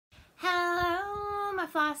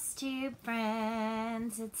Flosstube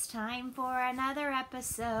friends, it's time for another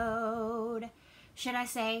episode. Should I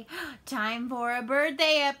say, time for a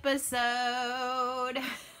birthday episode?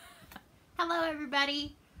 Hello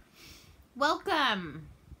everybody, welcome.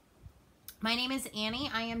 My name is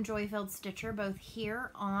Annie. I am Joy-Filled Stitcher, both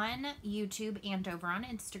here on YouTube and over on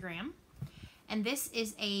Instagram. And this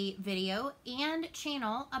is a video and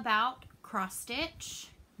channel about cross stitch,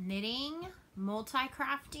 knitting,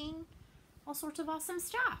 multi-crafting, all sorts of awesome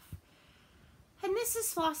stuff. And this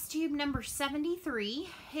is Flosstube number 73.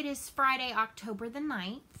 It is Friday, October the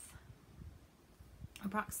 9th,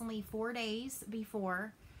 approximately 4 days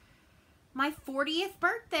before my 40th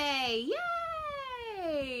birthday.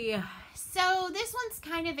 Yay! So this one's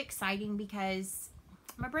kind of exciting because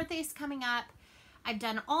my birthday is coming up. I've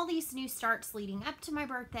done all these new starts leading up to my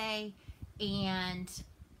birthday, and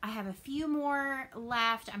I have a few more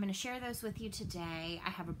left. I'm going to share those with you today. I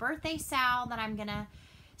have a birthday sal that I'm going to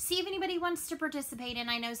see if anybody wants to participate in.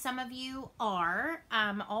 I know some of you are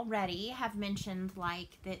already have mentioned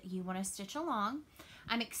like that you want to stitch along.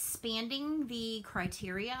 I'm expanding the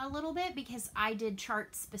criteria a little bit because I did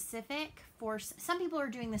chart specific for some people are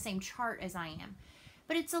doing the same chart as I am.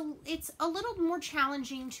 But it's a little more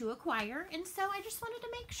challenging to acquire, and so I just wanted to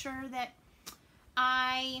make sure that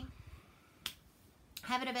I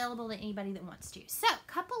have it available to anybody that wants to. So,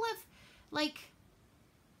 a couple of like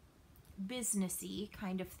businessy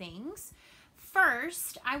kind of things.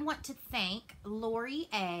 First, I want to thank Lori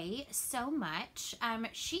A so much.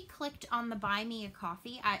 She clicked on the buy me a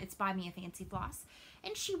coffee. It's buy me a fancy floss,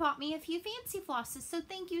 and she bought me a few fancy flosses. So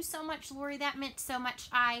thank you so much, Lori. That meant so much.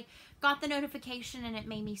 I got the notification and it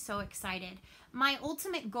made me so excited. My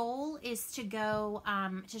ultimate goal is to go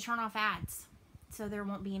to turn off ads, so there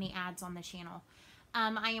won't be any ads on the channel.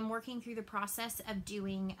 I am working through the process of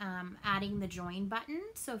doing adding the join button.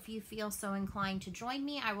 So if you feel so inclined to join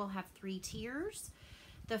me, I will have 3 tiers.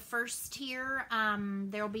 The first tier,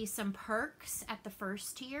 there will be some perks at the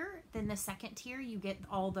first tier. Then the second tier, you get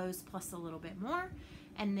all those plus a little bit more.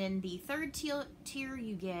 And then the third tier,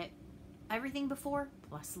 you get everything before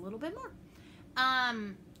plus a little bit more.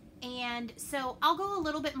 And so I'll go a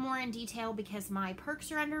little bit more in detail because my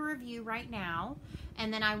perks are under review right now.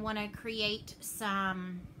 And then I want to create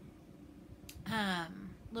some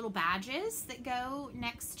little badges that go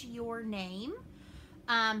next to your name.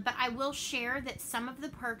 But I will share that some of the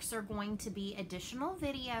perks are going to be additional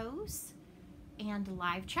videos and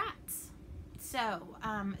live chats. So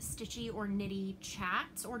stitchy or knitty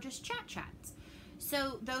chats or just chats.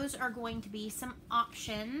 So those are going to be some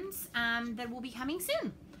options that will be coming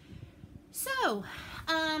soon. So,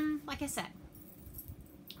 like I said,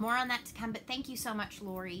 more on that to come, but thank you so much,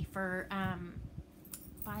 Lori, for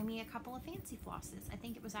buying me a couple of fancy flosses. I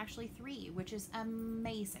think it was actually 3, which is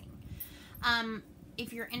amazing.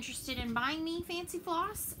 If you're interested in buying me fancy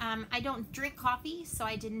floss, I don't drink coffee, so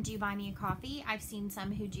I didn't do buy me a coffee. I've seen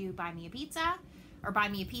some who do buy me a pizza or buy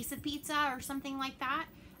me a piece of pizza or something like that.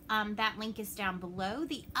 That link is down below.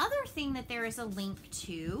 The other thing that there is a link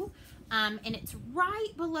to, and it's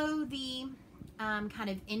right below the kind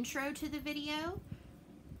of intro to the video,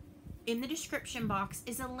 in the description box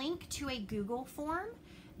is a link to a Google form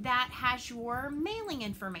that has your mailing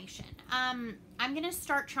information. I'm going to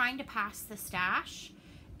start trying to pass the stash,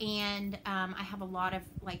 and I have a lot of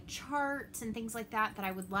like charts and things like that that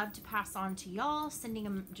I would love to pass on to y'all, sending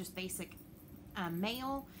them just basic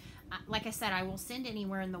mail. Like I said, I will send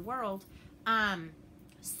anywhere in the world.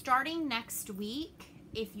 Starting next week,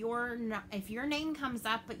 if your name comes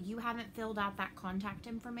up but you haven't filled out that contact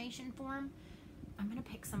information form, I'm gonna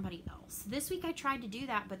pick somebody else. This week I tried to do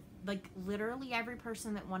that, but like literally every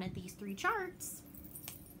person that wanted these 3 charts,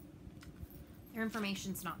 their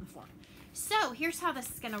information's not in the form. So here's how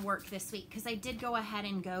this is gonna work this week, because I did go ahead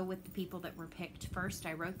and go with the people that were picked first.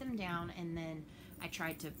 I wrote them down and then I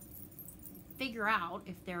tried to figure out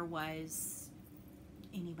if there was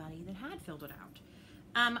anybody that had filled it out.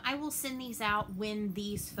 I will send these out when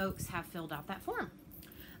these folks have filled out that form.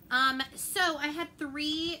 So I had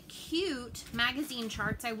 3 cute magazine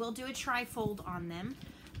charts. I will do a trifold on them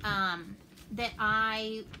that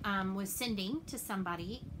I was sending to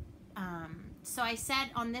somebody. So I said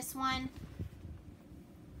on this one,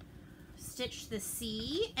 stitch the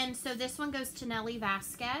C, and so this one goes to Nellie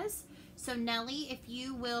Vasquez. So Nellie, if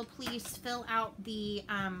you will please fill out the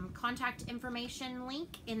contact information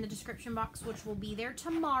link in the description box, which will be there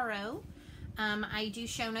tomorrow. I do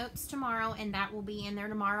show notes tomorrow, and that will be in there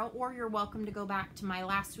tomorrow, or you're welcome to go back to my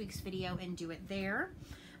last week's video and do it there.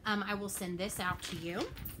 I will send this out to you.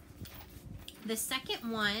 The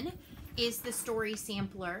second one is the story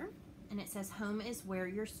sampler, and it says home is where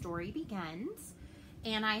your story begins.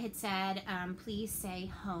 and I had said, please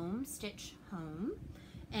say home, stitch home.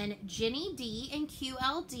 And Jenny D and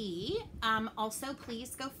QLD, also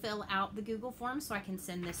please go fill out the Google form so I can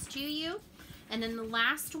send this to you. And then the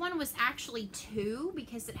last one was actually 2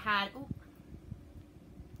 because it had,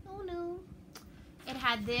 oh no, it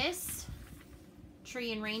had this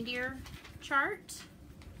tree and reindeer chart,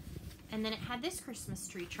 and then it had this Christmas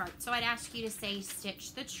tree chart. So I'd ask you to say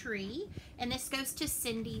stitch the tree, and this goes to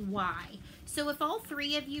Cindy Y. So if all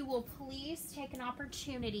 3 of you will please take an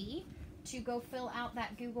opportunity to go fill out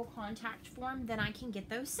that Google contact form, then I can get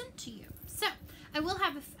those sent to you. So I will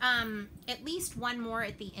have at least one more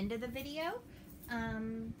at the end of the video,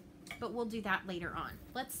 but we'll do that later on.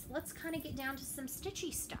 Let's kind of get down to some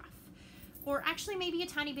stitchy stuff, or actually maybe a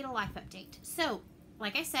tiny bit of life update. So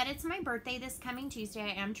like I said, it's my birthday this coming Tuesday.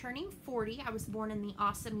 I am turning 40. I was born in the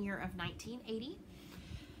awesome year of 1980.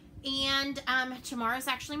 And tomorrow's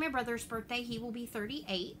actually my brother's birthday. He will be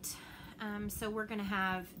 38. So we're going to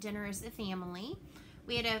have dinner as a family.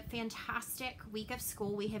 We had a fantastic week of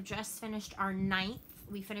school. We have just finished our 9th.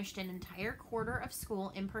 We finished an entire quarter of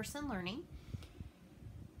school in-person learning.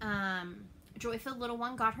 Joyful little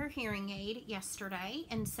one got her hearing aid yesterday,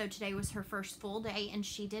 and so today was her first full day, and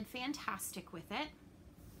she did fantastic with it.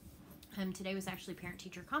 Today was actually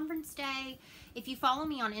parent-teacher conference day. If you follow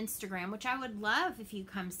me on Instagram, which I would love if you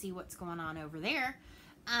come see what's going on over there,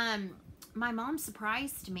 my mom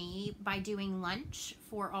surprised me by doing lunch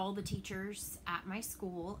for all the teachers at my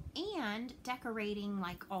school and decorating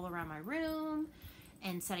like all around my room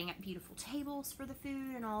and setting up beautiful tables for the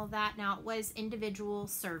food and all of that. Now it was individual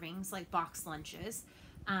servings, like box lunches,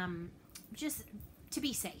 just to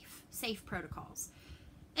be safe protocols.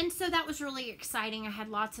 And so that was really exciting. I had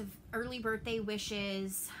lots of early birthday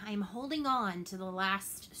wishes. I'm holding on to the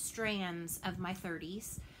last strands of my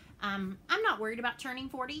 30s. I'm not worried about turning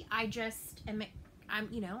 40. I just am,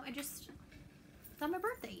 it's not my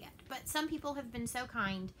birthday yet. But some people have been so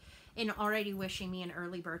kind in already wishing me an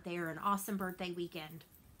early birthday or an awesome birthday weekend.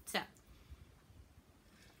 So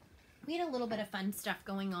we had a little bit of fun stuff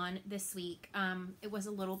going on this week. It was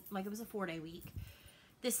a 4-day week.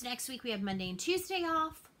 This next week we have Monday and Tuesday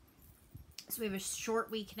off. So we have a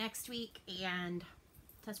short week next week, and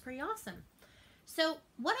that's pretty awesome. So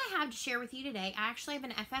what I have to share with you today, I actually have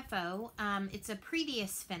an FFO. It's a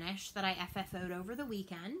previous finish that I FFO'd over the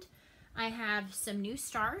weekend. I have some new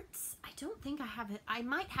starts. I don't think I have it. I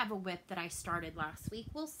might have a whip that I started last week.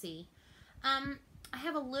 We'll see. I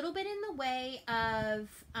have a little bit in the way of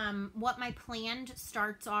what my planned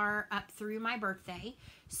starts are up through my birthday.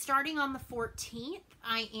 Starting on the 14th,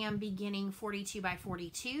 I am beginning 42 by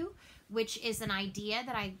 42, which is an idea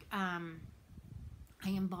that I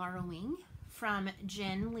am borrowing from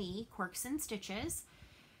Jen Lee, Quirks and Stitches.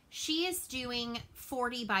 She is doing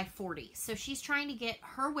 40 by 40. So she's trying to get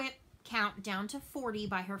her whip count down to 40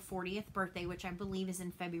 by her 40th birthday, which I believe is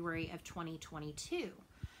in February of 2022.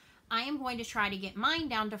 I am going to try to get mine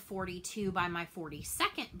down to 42 by my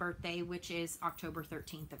 42nd birthday, which is October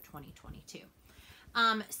 13th of 2022.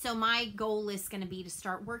 So my goal is going to be to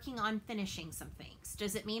start working on finishing some things.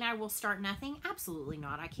 Does it mean I will start nothing? Absolutely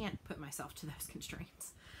not. I can't put myself to those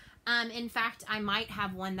constraints. In fact, I might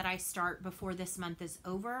have one that I start before this month is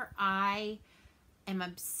over. I am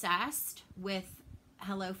obsessed with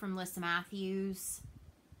Hello from Lissa Matthews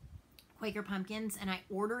Quaker Pumpkins, and I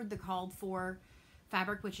ordered the called for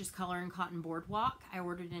fabric, which is Color and Cotton Boardwalk. I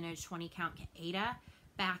ordered in a 20 count Aida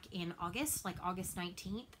back in August, like August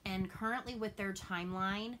 19th, and currently with their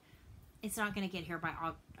timeline, it's not going to get here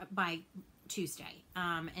by Tuesday,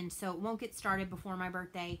 and so it won't get started before my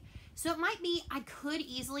birthday. So it might be, I could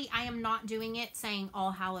easily, I am not doing it saying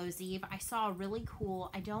All Hallows Eve. I saw a really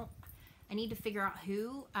cool, I need to figure out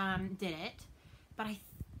who did it, but I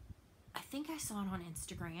think I saw it on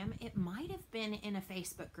Instagram. It might have been in a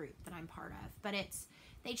Facebook group that I'm part of, but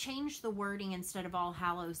they changed the wording instead of All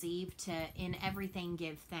Hallows Eve to In Everything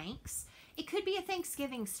Give Thanks. It could be a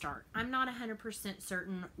Thanksgiving start. I'm not 100%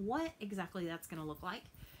 certain what exactly that's going to look like,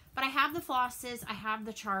 but I have the flosses, I have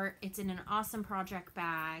the chart. It's in an awesome project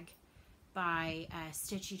bag by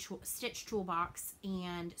Stitch Toolbox,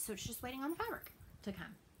 and so it's just waiting on the fabric to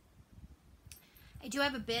come. I do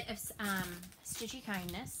have a bit of Stitchy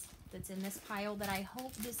Kindness that's in this pile that I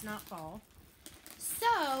hope does not fall.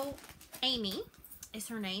 So Amy is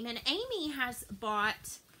her name, and Amy has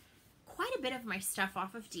bought quite a bit of my stuff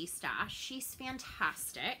off of D-Stash. She's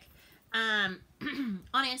fantastic. On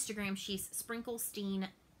Instagram, she's Sprinklestein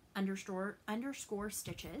 _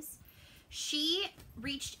 Stitches. She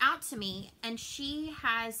reached out to me, and she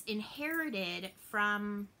has inherited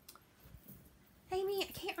from Amy.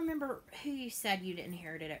 I can't remember who you said you'd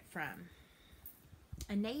inherited it from.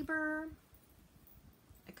 a neighbor,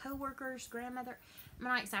 a co-worker's grandmother. I'm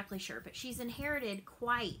not exactly sure, but she's inherited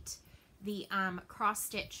quite the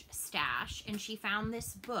cross-stitch stash, and she found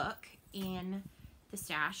this book in the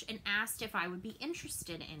stash and asked if I would be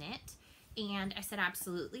interested in it, and I said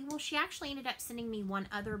absolutely. Well, she actually ended up sending me one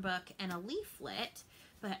other book and a leaflet,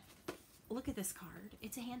 but look at this card.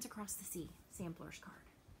 It's a Hands Across the Sea sampler's card.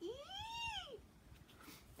 Eee!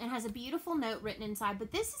 It has a beautiful note written inside,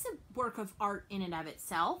 but this is a work of art in and of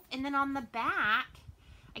itself. And then on the back,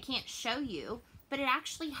 I can't show you, but it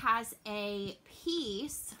actually has a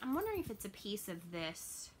piece. I'm wondering if it's a piece of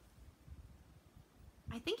this.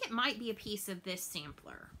 I think it might be a piece of this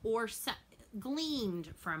sampler or gleamed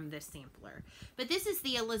from this sampler. But this is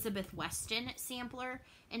the Elizabeth Weston sampler.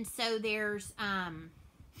 And so there's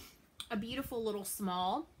a beautiful little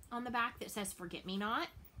small on the back that says Forget Me Not.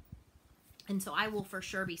 And so I will for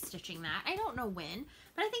sure be stitching that. I don't know when,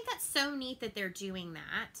 but I think that's so neat that they're doing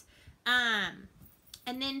that.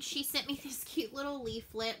 And then she sent me this cute little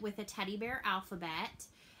leaflet with a teddy bear alphabet.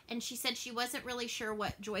 And she said she wasn't really sure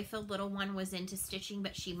what Joy-Filled Little One was into stitching,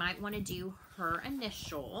 but she might want to do her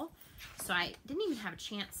initial. So I didn't even have a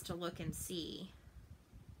chance to look and see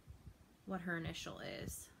what her initial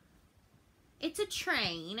is. It's a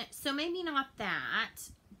train, so maybe not that,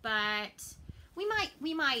 but we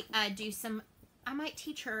might do some, I might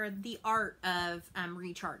teach her the art of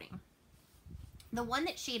recharting. The one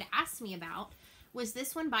that she had asked me about was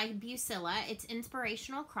this one by Busilla. It's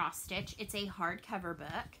Inspirational Cross Stitch. It's a hardcover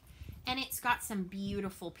book, and it's got some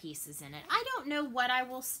beautiful pieces in it. I don't know what I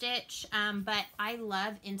will stitch, but I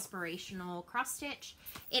love Inspirational Cross Stitch.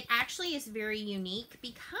 It actually is very unique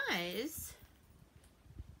because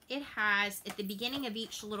it has, at the beginning of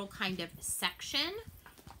each little kind of section,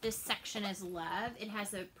 this section is love. It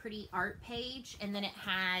has a pretty art page, and then it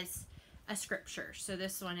has a scripture. So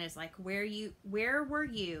this one is like, where were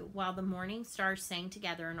you while the morning stars sang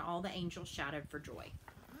together and all the angels shouted for joy?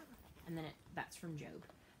 And then that's from Job.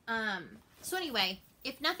 So anyway,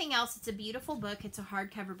 if nothing else, it's a beautiful book. It's a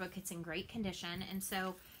hardcover book. It's in great condition. And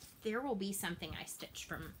so there will be something I stitch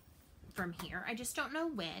from here. I just don't know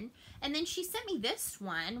when. And then she sent me this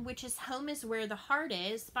one, which is Home is Where the Heart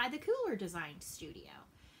Is by the Cooler Design Studio.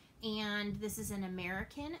 And this is an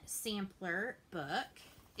American sampler book.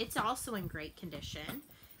 It's also in great condition.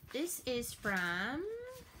 This is from,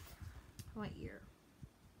 what year?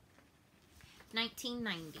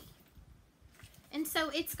 1990. And so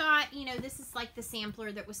it's got, you know, this is like the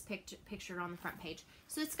sampler that was pictured on the front page.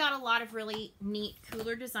 So it's got a lot of really neat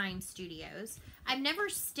Cooler Design Studios. I've never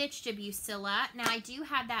stitched a Busilla. Now I do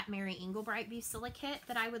have that Mary Englebright Busilla kit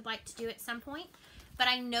that I would like to do at some point. But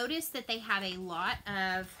I noticed that they have a lot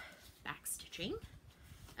of back stitching,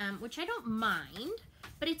 which I don't mind.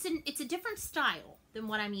 But it's a different style than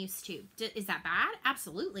what I'm used to. Is that bad?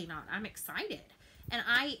 Absolutely not. I'm excited. And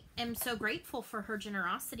I am so grateful for her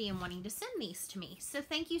generosity in wanting to send these to me. So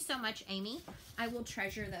thank you so much, Amy. I will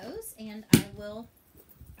treasure those, and I will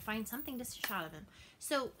find something to stitch out of them.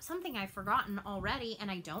 So something I've forgotten already, and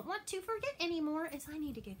I don't want to forget anymore, is I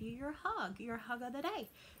need to give you your hug of the day.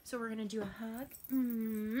 So we're going to do a hug,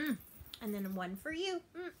 and then one for you.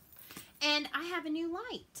 And I have a new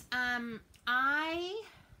light. I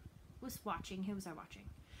was watching, who was I watching?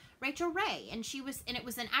 Rachel Ray, and it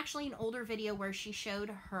was actually an older video where she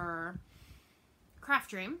showed her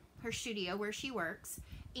craft room, her studio where she works,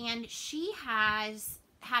 and she has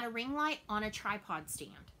had a ring light on a tripod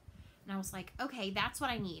stand. And I was like, okay, that's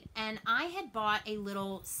what I need. And I had bought a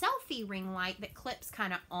little selfie ring light that clips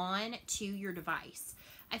kind of on to your device.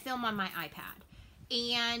 I film on my iPad.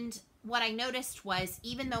 And what I noticed was,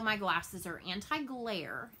 even though my glasses are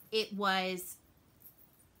anti-glare, it was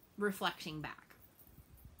reflecting back.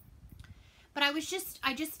 But I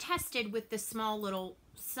just tested with this small little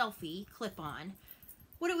selfie clip-on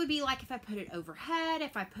what it would be like if I put it overhead,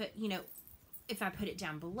 if I put, if I put it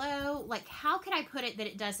down below. Like, how could I put it that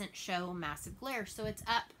it doesn't show massive glare? So it's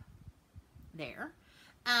up there.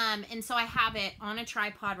 And so I have it on a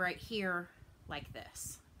tripod right here like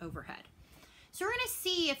this, overhead. So we're going to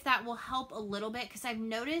see if that will help a little bit, because I've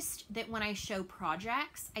noticed that when I show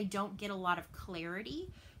projects, I don't get a lot of clarity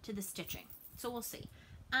to the stitching. So we'll see.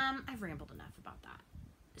 I've rambled enough about that.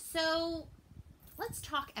 So let's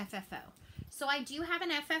talk FFO. So I do have an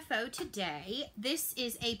FFO today. This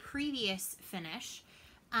is a previous finish.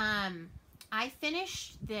 I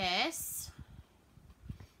finished this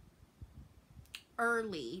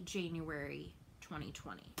early January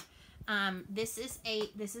 2020. This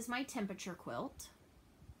is my temperature quilt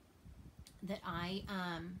that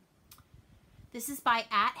this is by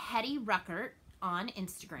 @Hetti Ruckert on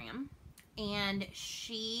Instagram. And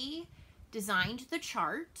she designed the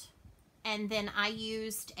chart, and then I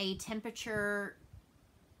used a temperature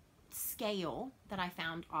scale that I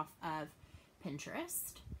found off of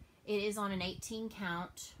Pinterest. It is on an 18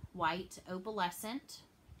 count white opalescent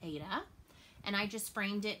Aida, and I just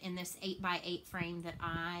framed it in this 8x8 frame that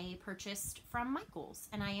I purchased from Michael's.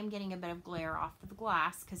 And I am getting a bit of glare off of the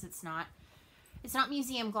glass because it's not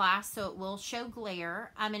museum glass, so it will show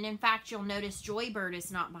glare. And in fact, you'll notice Joybird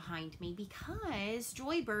is not behind me because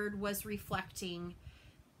Joybird was reflecting.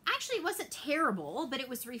 Actually, it wasn't terrible, but it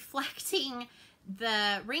was reflecting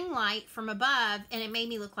the ring light from above, and it made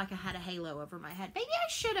me look like I had a halo over my head. Maybe I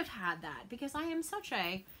should have had that because I am such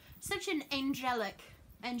an angelic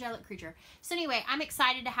creature. So anyway, I'm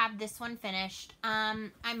excited to have this one finished.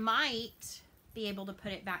 I might be able to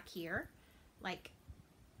put it back here. Like,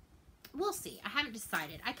 we'll see. I haven't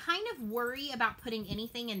decided. I kind of worry about putting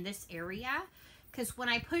anything in this area because when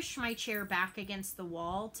I push my chair back against the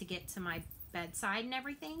wall to get to my bedside and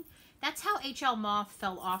everything, that's how HL Moth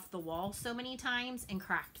fell off the wall so many times and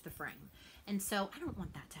cracked the frame. And so I don't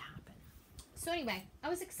want that to happen. So anyway, I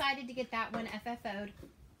was excited to get that one FFO'd.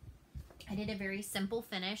 I did a very simple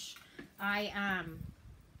finish. I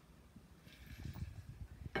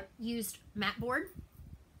used mat board,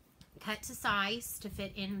 cut to size to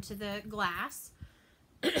fit into the glass.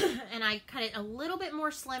 And I cut it a little bit more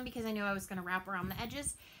slim because I knew I was going to wrap around the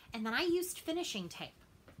edges. And then I used finishing tape.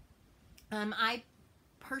 I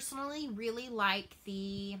personally really like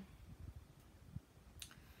the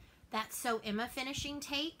That's So Emma finishing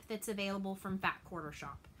tape that's available from Fat Quarter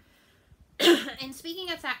Shop. And speaking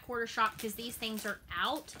of Fat Quarter Shop, because these things are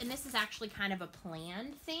out, and this is actually kind of a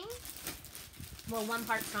planned thing. Well, one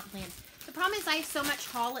part's not planned. The problem is I have so much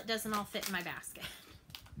haul, it doesn't all fit in my basket.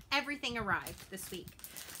 Everything arrived this week.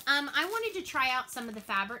 I wanted to try out some of the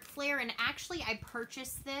fabric flare, and actually I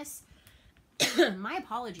purchased this. My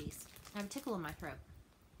apologies. I have a tickle in my throat.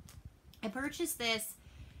 I purchased this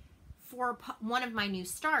for one of my new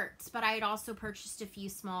starts, but I had also purchased a few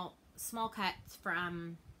small cuts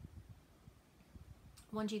from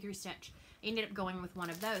 1-2-3 Stitch. I ended up going with one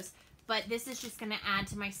of those, but this is just going to add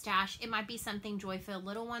to my stash. It might be something Joyful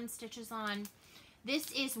Little One stitches on.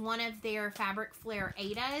 This is one of their fabric flare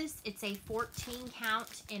Aidas. It's a 14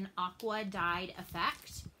 count in aqua dyed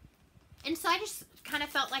effect. And so I just kind of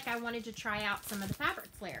felt like I wanted to try out some of the fabric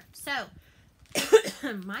flare. So,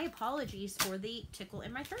 my apologies for the tickle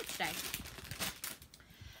in my throat today.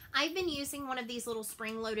 I've been using one of these little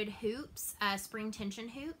spring-loaded hoops, spring tension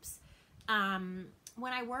hoops,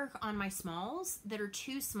 when I work on my smalls that are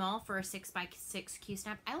too small for a 6x6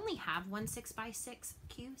 Q-snap. I only have one 6x6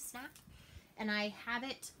 Q-snap, and I have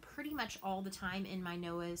it pretty much all the time in my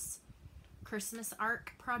Noah's Christmas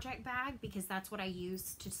Arc project bag because that's what I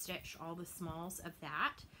use to stitch all the smalls of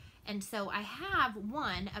that. And so I have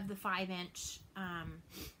one of the 5-inch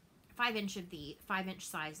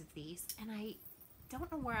size of these, and I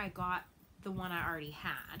don't know where I got the one I already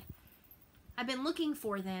had. I've been looking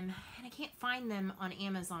for them, and I can't find them on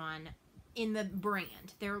Amazon in the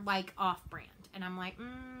brand. They're like off-brand, and I'm like,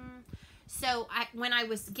 So when I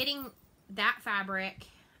was getting that fabric,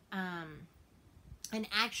 and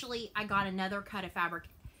actually I got another cut of fabric,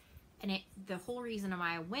 and the whole reason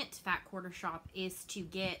why I went to Fat Quarter Shop is to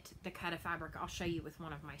get the cut of fabric I'll show you with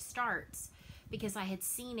one of my starts, because I had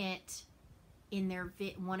seen it in their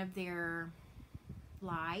one of their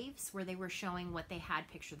lives where they were showing what they had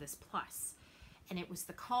Picture This Plus, and it was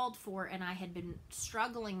the called for, and I had been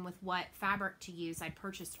struggling with what fabric to use. I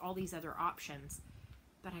purchased all these other options,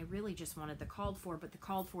 but I really just wanted the called for, but the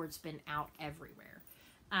called for has been out everywhere.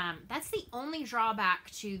 That's the only drawback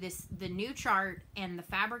to the new chart and the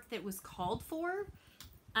fabric that was called for,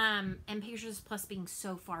 and Picture This Plus being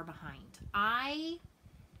so far behind. I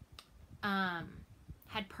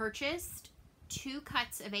had purchased 2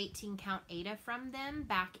 cuts of 18 count Aida from them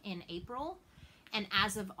back in April, and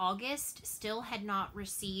as of August still had not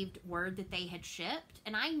received word that they had shipped,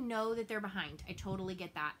 and I know that they're behind. I totally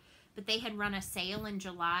get that, but they had run a sale in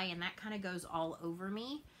July, and that kind of goes all over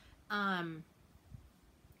me.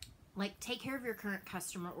 Like, take care of your current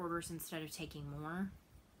customer orders instead of taking more.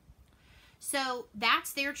 So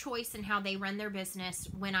that's their choice and how they run their business.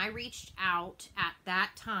 When I reached out at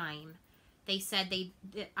that time, they said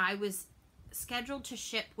that I was scheduled to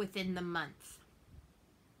ship within the month.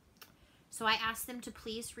 So I asked them to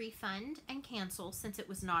please refund and cancel since it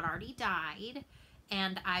was not already dyed,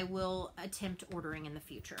 and I will attempt ordering in the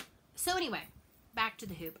future. So anyway, back to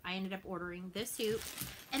the hoop. I ended up ordering this hoop,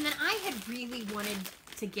 and then I had really wanted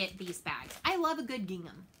to get these bags. I love a good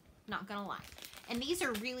gingham, not gonna lie. And these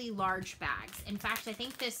are really large bags. In fact, I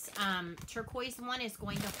think this turquoise one is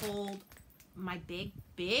going to hold my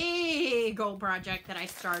big old project that I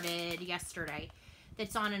started yesterday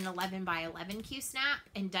that's on an 11 by 11 Q-snap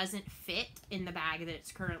and doesn't fit in the bag that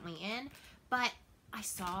it's currently in. But I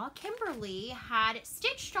saw Kimberly had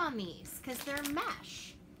stitched on these because they're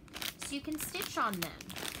mesh. So you can stitch on them.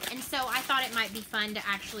 And so I thought it might be fun to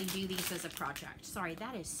actually do these as a project. Sorry,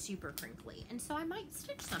 that is super crinkly. And so I might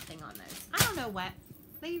stitch something on those. I don't know what.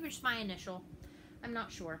 Maybe just my initial. I'm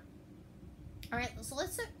not sure. All right, so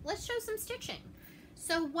let's show some stitching.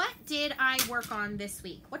 So what did I work on this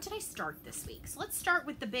week? What did I start this week? So let's start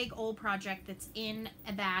with the big old project that's in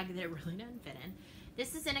a bag that it really doesn't fit in.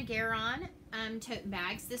 This is in a GaRon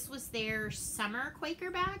Tottenbags. This was their summer Quaker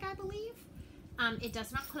bag, I believe. It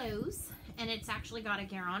does not close, and it's actually got a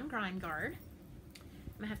GaRon Grime guard.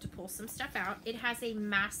 I'm gonna have to pull some stuff out. It has a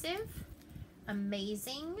massive,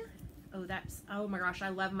 amazing, oh my gosh, I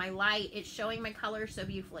love my light. It's showing my color so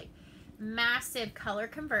beautifully. Massive color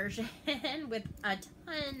conversion with a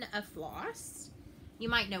ton of floss. You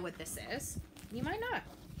might know what this is. You might not.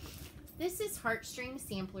 This is Heartstring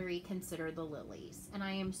Samplery Consider the Lilies, and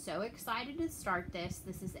I am so excited to start this.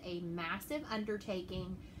 This is a massive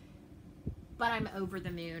undertaking, but I'm over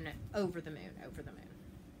the moon, over the moon, over the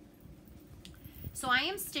moon. So I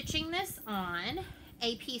am stitching this on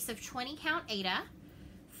a piece of 20 count Aida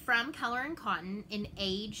from Color and Cotton in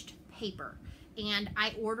aged paper. And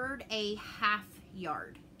I ordered a half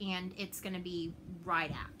yard, and it's gonna be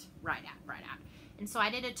right at. And so I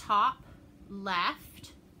did a top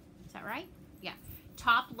left, is that right? Yeah,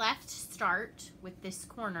 top left start with this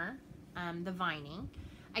corner, the vining.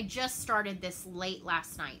 I just started this late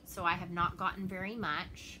last night, so I have not gotten very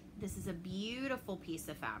much. This is a beautiful piece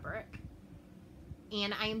of fabric,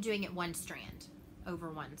 and I am doing it one strand over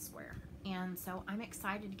one square. And so I'm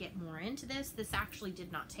excited to get more into this. This actually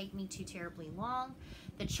did not take me too terribly long.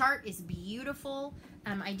 The chart is beautiful.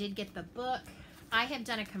 I did get the book. I have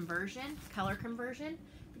done a conversion, color conversion,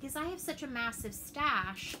 because I have such a massive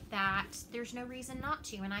stash that there's no reason not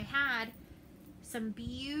to. And I had some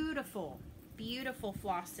beautiful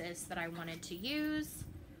flosses that I wanted to use.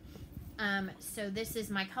 So this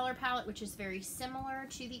is my color palette, which is very similar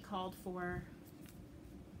to the called for.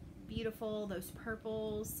 Beautiful, those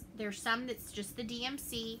purples. There's some that's just the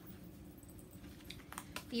DMC.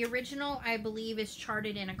 The original, I believe, is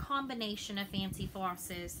charted in a combination of fancy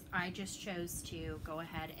flosses. I just chose to go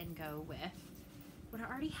ahead and go with what I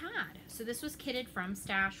already had. So this was kitted from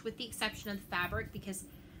stash, with the exception of the fabric, because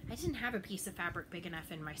I didn't have a piece of fabric big enough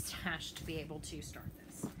in my stash to be able to start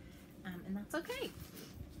this. And that's okay.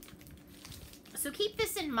 So keep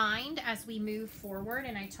this in mind as we move forward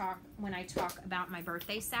and when I talk about my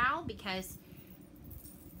birthday sal, because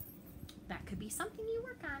that could be something you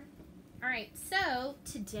work on. All right, so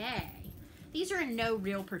today, these are in no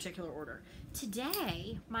real particular order.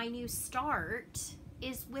 Today, my new start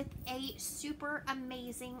is with a super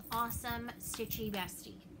amazing, awesome Stitchy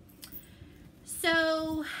bestie.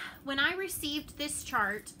 So when I received this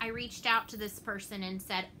chart, I reached out to this person and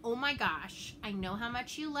said, oh my gosh, I know how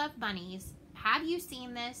much you love bunnies. Have you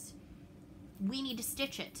seen this? We need to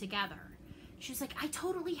stitch it together. She was like, I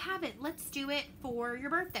totally have it. Let's do it for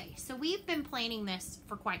your birthday. So we've been planning this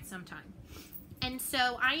for quite some time. And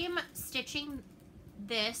so I am stitching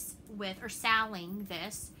this with, or salling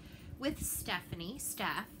this with Steph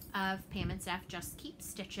of Pam and Steph Just Keep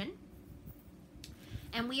Stitching.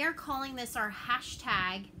 And we are calling this our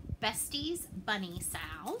hashtag Besties Bunny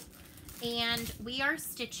Sal. And we are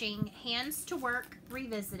stitching Hands to Work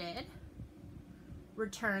Revisited,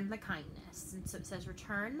 Return the Kindness. And so it says,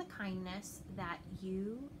 return the kindness that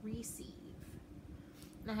you receive.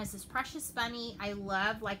 And it has this precious bunny. I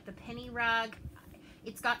love like the penny rug.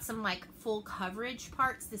 It's got some like full coverage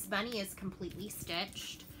parts. This bunny is completely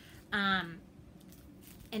stitched. And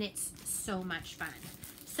it's so much fun.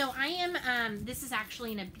 So I am, this is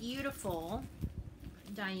actually in a beautiful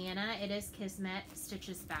Diana. It is Kismet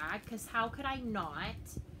Stitches bag, because how could I not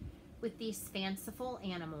with these fanciful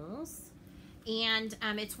animals? And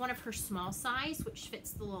it's one of her small size, which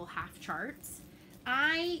fits the little half charts.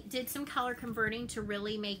 I did some color converting to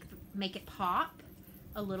really make it pop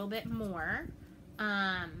a little bit more.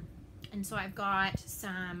 And so I've got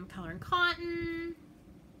some Color and Cotton.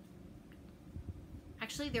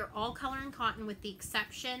 Actually, they're all Color and Cotton with the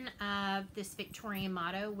exception of this Victorian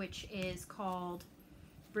motto, which is called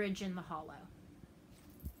Bridge in the Hollow.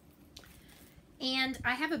 And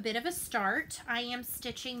I have a bit of a start. I am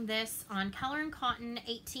stitching this on Color and Cotton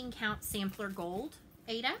 18 count Sampler Gold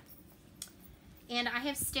Aida. And I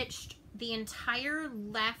have stitched the entire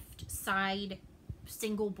left side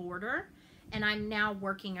single border, and I'm now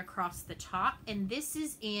working across the top. And this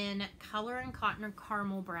is in Color and Cotton or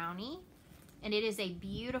Caramel Brownie. and it is a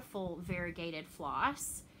beautiful variegated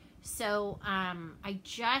floss. So I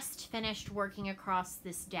just finished working across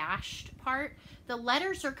this dashed part. The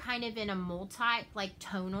letters are kind of in a multi, like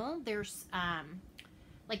tonal. There's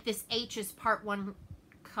like this H is part one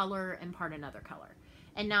color and part another color.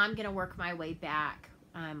 And now I'm gonna work my way back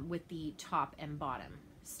with the top and bottom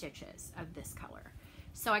stitches of this color.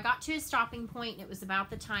 So I got to a stopping point, and it was about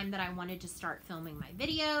the time that I wanted to start filming my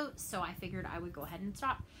video, so I figured I would go ahead and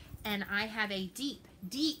stop. And I have a deep,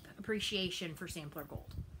 deep appreciation for Sampler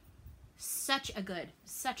Gold. Such a good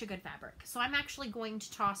fabric. So I'm actually going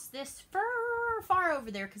to toss this far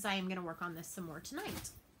over there because I am going to work on this some more tonight.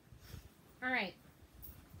 All right.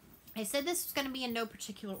 I said this was going to be in no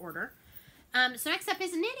particular order. So next up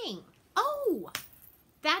is knitting. Oh,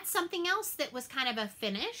 that's something else that was kind of a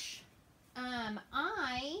finish.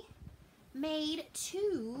 I made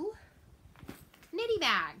 2 nitty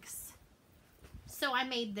bags. So I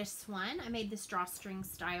made this one. I made this drawstring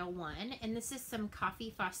style one, and this is some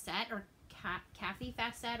coffee facette or caffy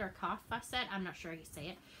facette or cough facette. I'm not sure how you say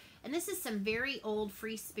it. And this is some very old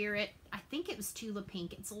Free Spirit. I think it was Tula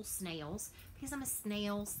Pink. It's little snails because I'm a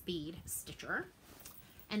snail speed stitcher.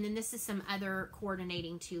 And then this is some other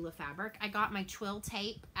coordinating Tula fabric. I got my twill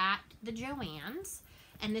tape at the Joann's.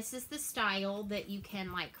 And this is the style that you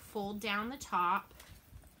can like fold down the top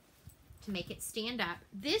to make it stand up.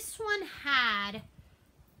 This one had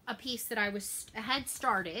a piece that I had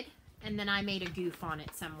started, and then I made a goof on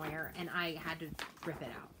it somewhere, and I had to rip it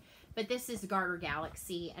out. But this is Garter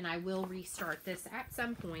Galaxy, and I will restart this at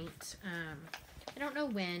some point. I don't know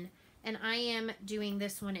when. And I am doing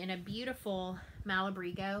this one in a beautiful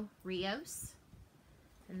Malabrigo Rios.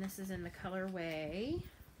 And this is in the colorway...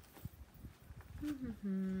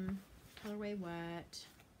 colorway what?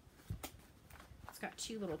 It's got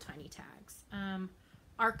 2 little tiny tags.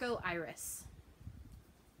 Arco Iris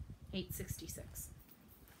 866.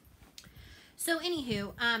 So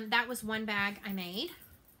anywho, that was one bag I made.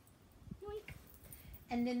 Yoink.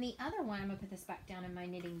 And then the other one, I'm gonna put this back down in my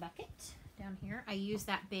knitting bucket down here. I use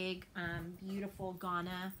that big beautiful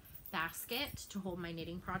Ghana basket to hold my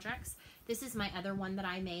knitting projects. This is my other one that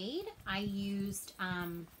I made. I used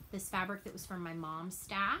this fabric that was from my mom's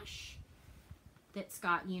stash that's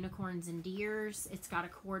got unicorns and deers. It's got a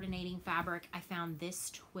coordinating fabric. I found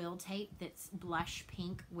this twill tape that's blush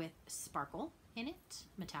pink with sparkle in it,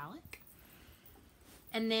 metallic.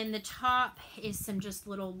 And then the top is some just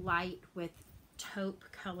little light with taupe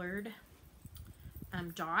colored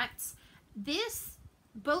dots.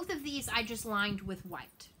 Both of these I just lined with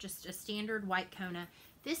white, just a standard white Kona.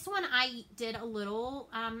 This one I did a little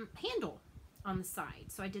handle on the side,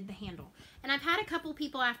 so I did the handle. And I've had a couple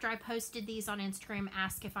people after I posted these on Instagram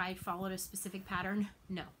ask if I followed a specific pattern.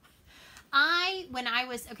 No. When I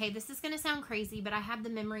was, okay, this is going to sound crazy, but I have the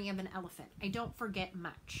memory of an elephant. I don't forget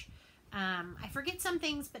much. I forget some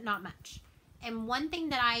things, but not much. And one thing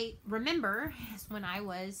that I remember is when I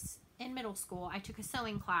was in middle school, I took a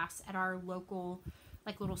sewing class at our local,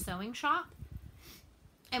 like, little sewing shop.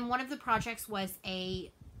 And one of the projects was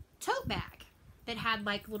a tote bag that had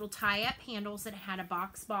like little tie-up handles that had a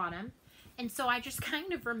box bottom. And so I just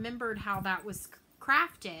kind of remembered how that was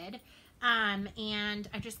crafted. And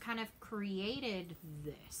I just kind of created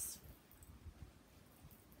this.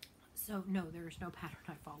 So no, there's no pattern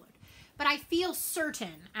I followed. But I feel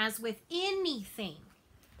certain, as with anything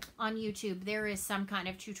on YouTube, there is some kind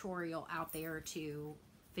of tutorial out there to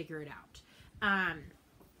figure it out.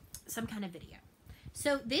 Some kind of video.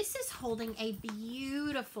 So this is holding a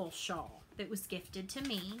beautiful shawl that was gifted to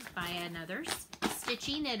me by another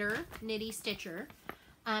Stitchy Nitty Stitcher.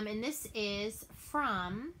 And this is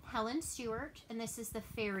from Helen Stewart, and this is the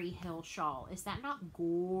Fairy Hill shawl. Is that not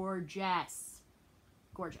gorgeous?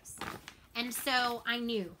 Gorgeous. And so I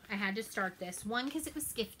knew I had to start this. 1, because it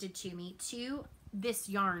was gifted to me. 2, this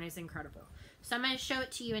yarn is incredible. So I'm going to show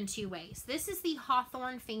it to you in 2 ways. This is the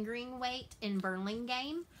Hawthorne fingering weight in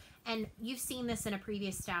Burlingame. And you've seen this in a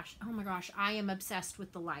previous stash. Oh my gosh, I am obsessed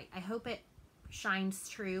with the light. I hope it shines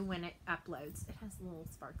true when it uploads. It has a little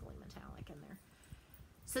sparkly metallic in there.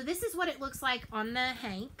 So this is what it looks like on the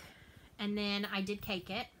hank. And then I did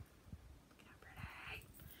cake it. Look at how pretty.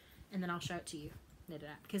 And then I'll show it to you, knit it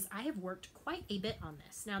up. Because I have worked quite a bit on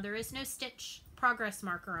this. Now there is no stitch progress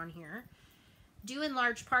marker on here. Due in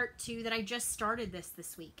large part to that I just started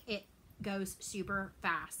this week. It goes super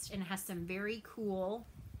fast and it has some very cool...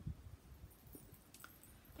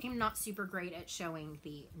 I'm not super great at showing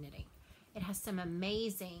the knitting. It has some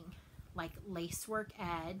amazing like lacework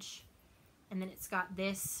edge, and then it's got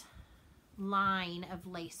this line of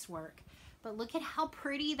lacework. But look at how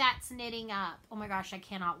pretty that's knitting up. Oh my gosh, I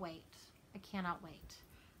cannot wait. I cannot wait.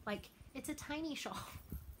 Like, It's a tiny shawl.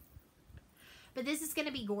 But this is going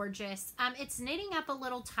to be gorgeous. It's knitting up a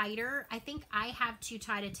little tighter. I think I have too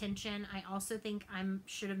tight a tension. I also think I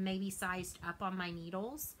should have maybe sized up on my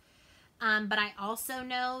needles. But I also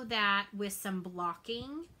know that with some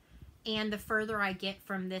blocking, and the further I get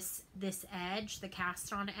from this edge, the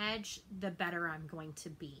cast on edge, the better I'm going to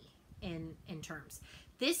be in terms.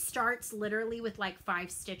 This starts literally with like 5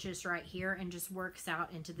 stitches right here and just works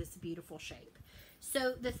out into this beautiful shape.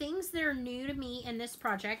 So the things that are new to me in this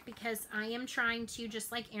project, because I am trying to,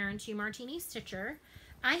 just like Erin, to Martini Stitcher,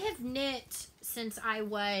 I have knit since I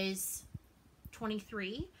was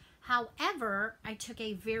 23. However, I took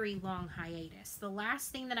a very long hiatus. The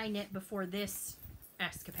last thing that I knit before this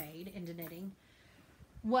escapade into knitting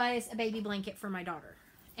was a baby blanket for my daughter.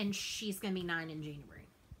 And she's going to be 9 in January.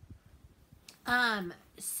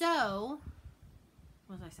 So,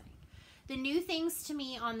 what was I saying? The new things to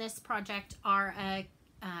me on this project are a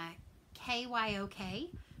KYOK,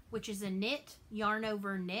 which is a knit, yarn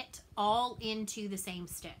over knit, all into the same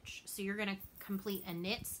stitch. So you're going to complete a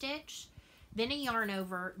knit stitch, then a yarn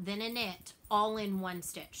over, then a knit, all in one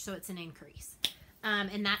stitch. So it's an increase.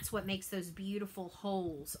 And that's what makes those beautiful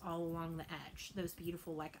holes all along the edge, those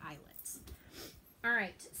beautiful like eyelets. All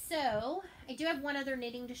right, so I do have one other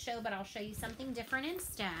knitting to show, but I'll show you something different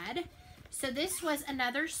instead. So this was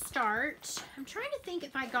another start. I'm trying to think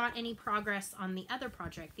if I got any progress on the other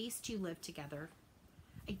project. These two live together.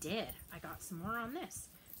 I did. I got some more on this.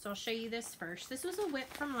 So I'll show you this first. This was a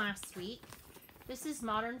whip from last week. This is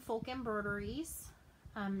Modern Folk Embroideries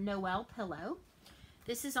Noel Pillow.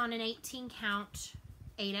 This is on an 18 count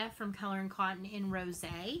Aida from Color and Cotton in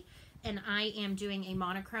Rosé. And I am doing a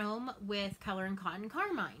monochrome with Color and Cotton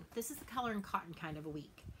Carmine. This is a Color and Cotton kind of a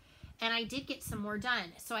week. And I did get some more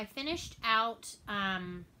done. So I finished out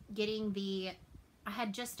getting I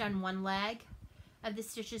had just done one leg of the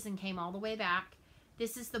stitches and came all the way back.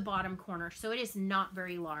 This is the bottom corner, so it is not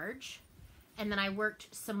very large. And then I worked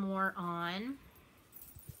some more on, let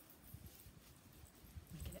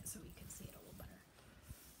me get it so you can see it a little better,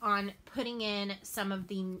 on putting in some of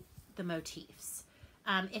the motifs.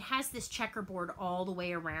 It has this checkerboard all the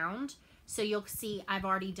way around. So you'll see I've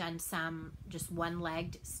already done some just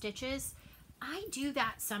one-legged stitches. I do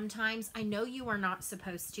that sometimes. I know you are not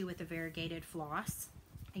supposed to with a variegated floss.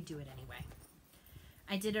 I do it anyway.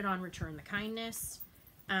 I did it on Return the Kindness.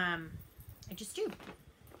 I just do.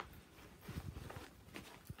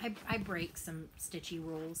 I break some stitchy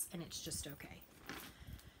rules and it's just okay.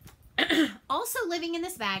 Also living in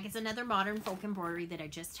this bag is another Modern Folk Embroidery that I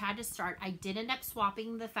just had to start. I did end up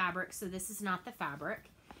swapping the fabric, so this is not the fabric.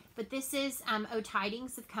 But this is Oh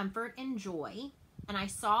Tidings of Comfort and Joy. And I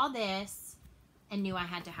saw this and knew I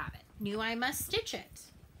had to have it. Knew I must stitch it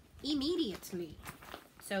immediately.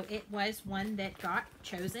 So it was one that got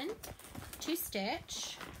chosen to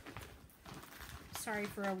stitch. Sorry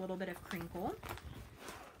for a little bit of crinkle.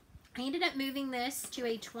 I ended up moving this to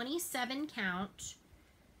a 27 count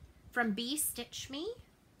from Bee Stitch Me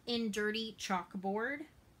in Dirty Chalkboard.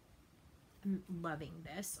 I'm loving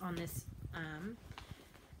this on this.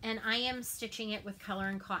 And I am stitching it with Color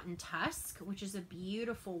and Cotton Tusk, which is a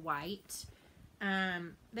beautiful white.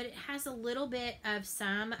 But it has a little bit of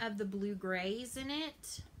some of the blue grays in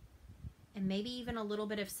it. And maybe even a little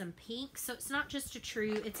bit of some pink. So it's not just a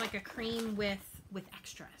true, it's like a cream with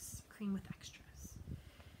extras. Cream with extras.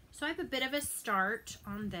 So I have a bit of a start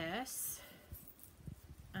on this.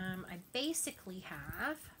 I basically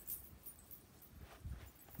have,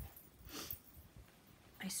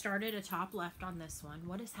 I started a top left on this one.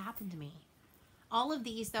 What has happened to me? All of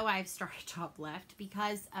these, though, I've started top left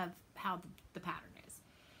because of how the pattern is.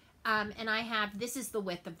 And I have, this is the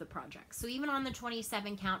width of the project. So even on the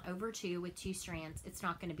 27 count over 2 with 2 strands, it's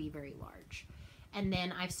not going to be very large. And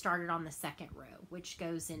then I've started on the second row, which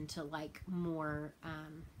goes into like more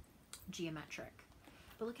geometric.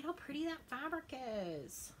 But look at how pretty that fabric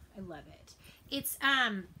is. I love it. It's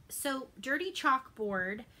so Dirty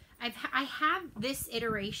Chalkboard. I have this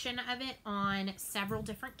iteration of it on several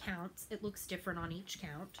different counts. It looks different on each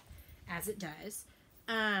count, as it does.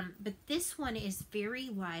 But this one is very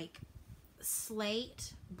like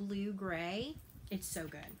slate blue gray. It's so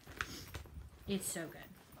good. It's so good.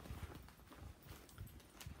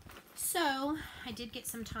 So I did get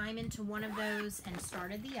some time into one of those and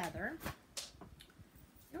started the other.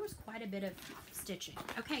 There was quite a bit of stitching.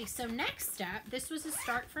 Okay, so next step, this was a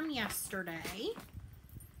start from yesterday.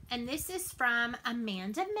 And this is from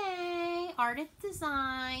Amanda May, Artist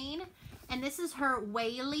Design. And this is her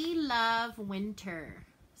Whaley Love Winter.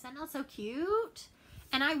 Is that not so cute?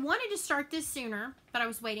 And I wanted to start this sooner, but I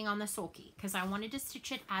was waiting on the sulky because I wanted to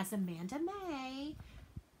stitch it as Amanda May.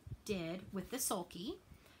 did with the sulky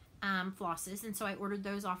flosses, and so I ordered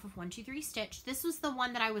those off of 123 Stitch. This was the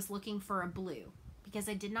one that I was looking for a blue because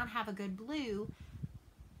I did not have a good blue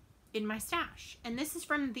in my stash. And this is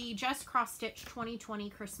from the Just Cross Stitch 2020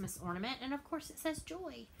 Christmas ornament, and of course it says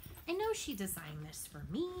Joy. I know she designed this for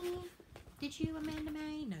me. Did you, Amanda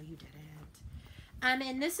May? No, you didn't.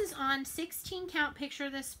 And this is on 16 count Picture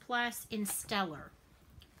This Plus in Stellar.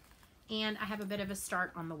 And I have a bit of a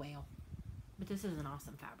start on the whale. But this is an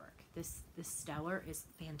awesome fabric. This Stellar is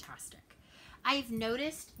fantastic. I've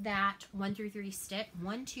noticed that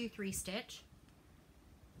 123 Stitch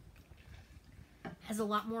has a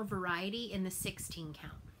lot more variety in the 16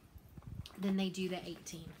 count than they do the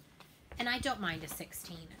 18. And I don't mind a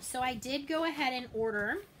 16. So I did go ahead and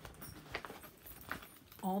order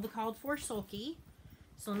all the called for sulky.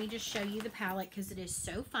 So let me just show you the palette because it is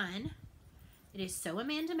so fun. It is so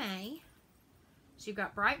Amanda May. So you've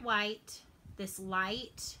got bright white, this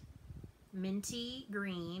light minty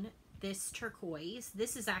green, this turquoise.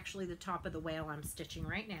 This is actually the top of the whale I'm stitching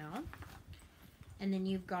right now. And then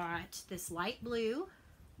you've got this light blue,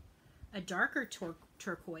 a darker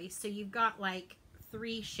turquoise. So you've got like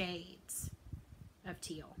 3 shades of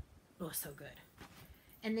teal. Oh, so good.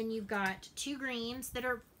 And then you've got 2 greens that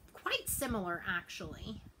are quite similar,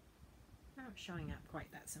 actually. Not showing up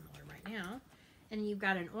quite that similar right now. And you've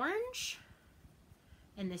got an orange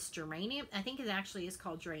and this geranium. I think it actually is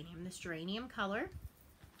called geranium. This geranium color.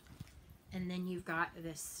 And then you've got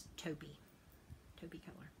this taupey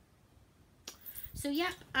color. So,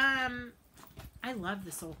 yep. I love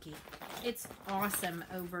the sulky. It's awesome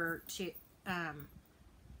over to...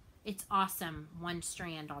 it's awesome 1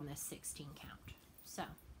 strand on this 16 count. So,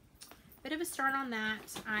 bit of a start on that.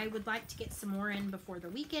 I would like to get some more in before the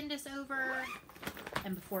weekend is over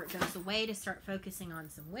and before it goes away to start focusing on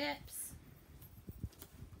some whips.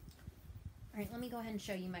 All right, let me go ahead and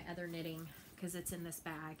show you my other knitting because it's in this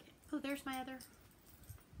bag. Oh, there's my other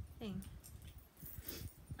thing.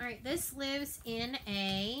 All right, this lives in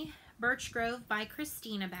a Birch Grove by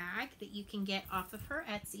Christina bag that you can get off of her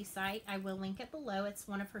Etsy site. I will link it below. It's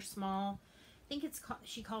one of her small, I think it's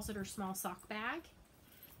she calls it her small sock bag.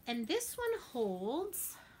 And this one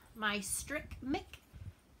holds my Strick Mick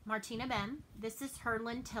Martina Ben. This is her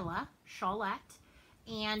Lentilla Shawlette.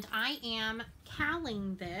 And I am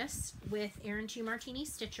caling this with Erin 2 Martini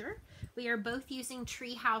Stitcher. We are both using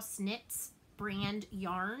Treehouse Knits brand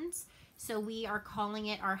yarns. So we are calling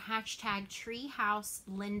it our hashtag Treehouse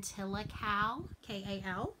Lentilla Cal,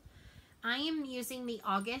 K-A-L. I am using the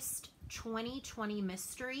August 2020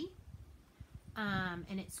 Mystery.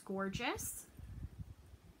 And it's gorgeous.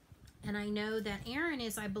 And I know that Erin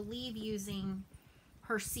is, I believe, using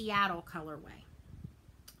her Seattle colorway.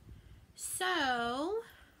 So,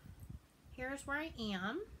 here's where I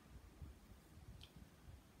am.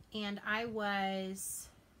 And I was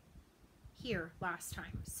here last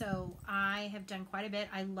time. So, I have done quite a bit.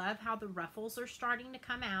 I love how the ruffles are starting to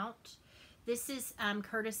come out. This is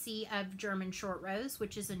courtesy of German Short Rows,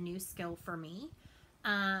 which is a new skill for me.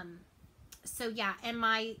 So yeah, and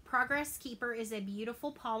my Progress Keeper is a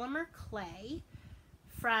beautiful polymer clay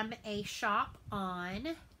from a shop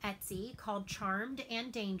on Etsy called Charmed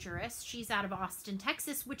and Dangerous. She's out of Austin,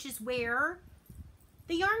 Texas, which is where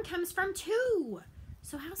the yarn comes from too.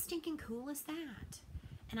 So how stinking cool is that?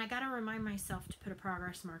 And I gotta remind myself to put a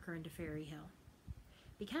progress marker into Fairy Hill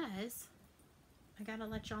because I gotta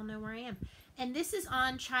let y'all know where I am. And this is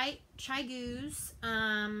on Chaigu's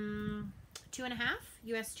 2.5,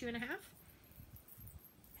 US 2.5.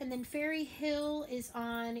 And then Fairy Hill is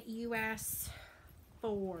on US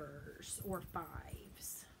 4s or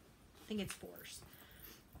 5s. I think it's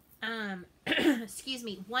 4s. Excuse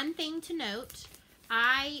me. One thing to note,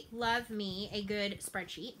 I love me a good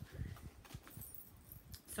spreadsheet.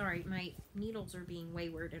 Sorry, my needles are being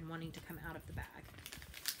wayward and wanting to come out of the bag.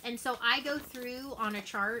 And so I go through on a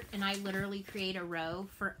chart and I literally create a row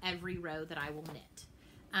for every row that I will knit.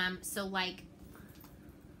 So like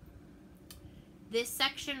this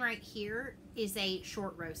section right here is a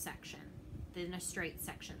short row section, then a straight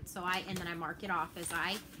section. So and then I mark it off as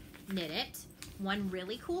I knit it. One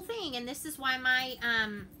really cool thing, and this is why my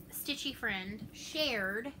Stitchy friend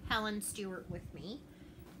shared Helen Stewart with me.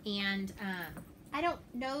 And I don't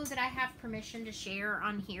know that I have permission to share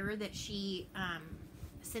on here that she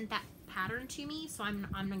sent that pattern to me, so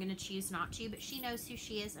I'm going to choose not to, but she knows who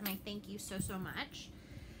she is, and I thank you so, so much,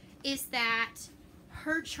 is that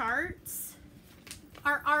her charts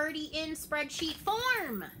are already in spreadsheet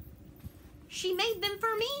form. She made them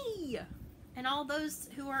for me. And all those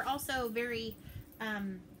who are also very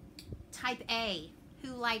type A, who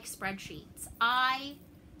like spreadsheets. I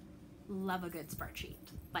love a good spreadsheet.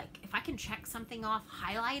 like, if I can check something off,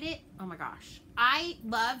 highlight it, oh my gosh. I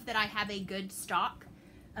love that I have a good stock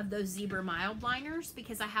of those zebra mild liners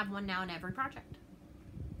because I have one now in every project.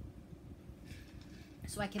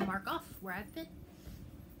 So I can mark off where I've been.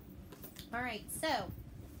 All right, so a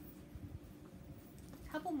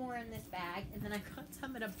couple more in this bag, and then I got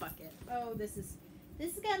some in a bucket. Oh, this is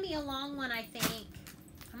gonna be a long one, I think.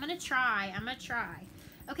 I'm gonna try.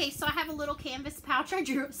 Okay, so I have a little canvas pouch. I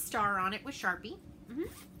drew a star on it with Sharpie.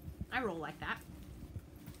 I roll like that.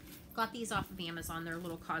 Got these off of Amazon. They're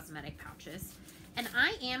little cosmetic pouches. And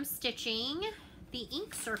I am stitching the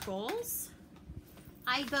ink circles.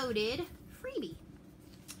 I voted freebie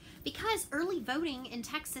because early voting in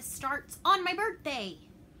Texas starts on my birthday.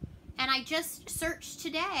 And I just searched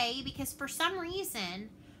today because for some reason,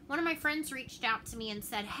 one of my friends reached out to me and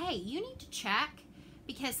said, hey, you need to check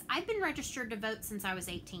because I've been registered to vote since I was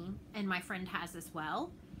 18 and my friend has as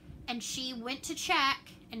well. And she went to check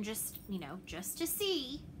and just, you know, just to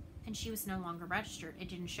see, and she was no longer registered. It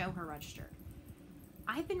didn't show her registered.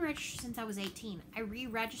 I've been registered since I was 18. I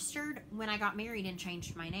re-registered when I got married and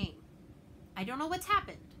changed my name. I don't know what's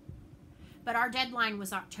happened, but our deadline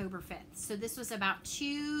was October 5th. So this was about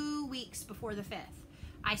 2 weeks before the 5th.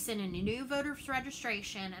 I sent in a new voter's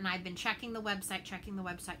registration and I've been checking the website,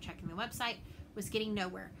 was getting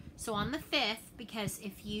nowhere. So on the 5th, because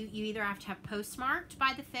if you either have to have postmarked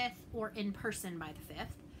by the 5th or in person by the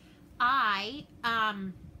 5th, I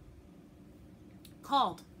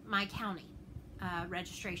called my county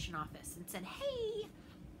registration office and said, hey,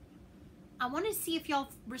 I want to see if y'all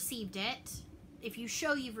received it, if you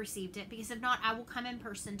show you've received it, because if not, I will come in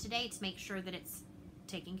person today to make sure that it's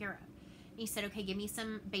taken care of. And he said, okay, give me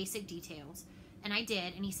some basic details. And I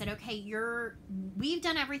did. And he said, okay, we've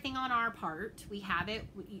done everything on our part. We have it,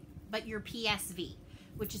 but your PSV,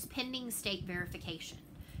 which is pending state verification.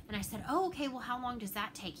 And I said, oh, okay, well, how long does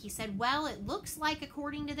that take? He said, well, it looks like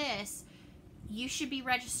according to this, you should be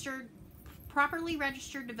properly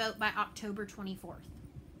registered to vote by October 24th.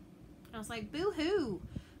 And I was like, boo-hoo.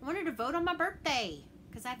 I wanted to vote on my birthday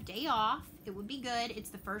because I have a day off. It would be good. It's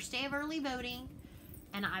the first day of early voting.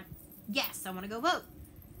 And yes, I want to go vote.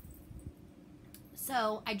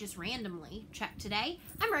 So I just randomly checked today.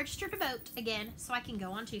 I'm registered to vote again, so I can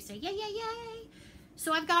go on Tuesday. Yay, yay, yay.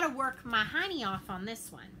 So I've got to work my hiney off on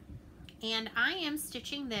this one. And I am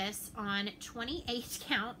stitching this on 28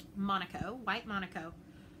 count Monaco, white Monaco,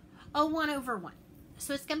 1/1.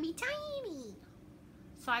 So it's going to be tiny.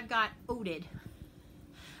 So I've got Oded.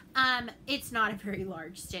 It's not a very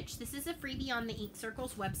large stitch. This is a freebie on the Ink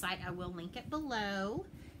Circles website. I will link it below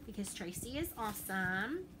because Tracy is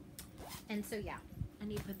awesome. And so, yeah, I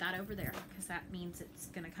need to put that over there because that means it's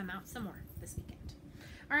going to come out some more this weekend.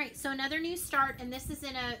 All right, so another new start, and this is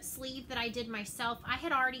in a sleeve that I did myself. I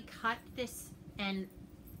had already cut this and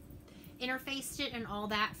interfaced it and all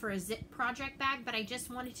that for a zip project bag, but I just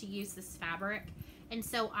wanted to use this fabric. And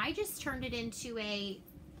so I just turned it into a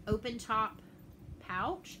open top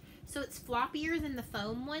pouch. So it's floppier than the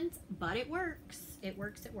foam ones, but it works. It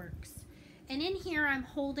works, it works. And in here I'm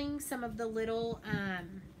holding some of the little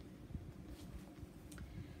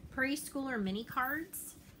preschooler mini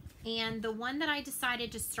cards. And the one that I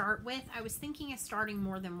decided to start with, I was thinking of starting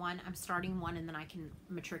more than one. I'm starting one and then I can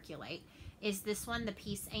matriculate. Is this one, the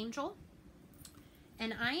Peace Angel?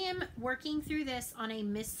 And I am working through this on a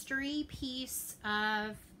mystery piece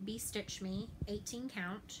of Be Stitch Me, 18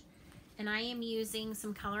 count. And I am using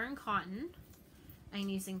some color and cotton. I'm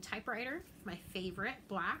using typewriter, my favorite,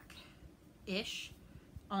 black-ish.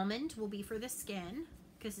 Almond will be for the skin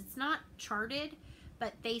because it's not charted,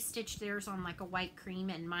 but they stitched theirs on like a white cream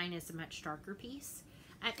and mine is a much darker piece.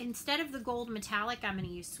 Instead of the gold metallic, I'm going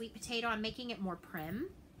to use sweet potato. I'm making it more prim.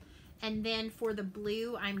 And then for the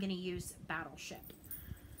blue, I'm going to use Battleship.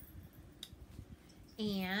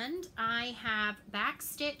 And I have back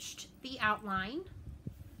stitched the outline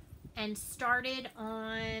and started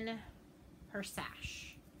on her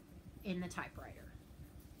sash in the typewriter.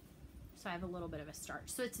 So I have a little bit of a start.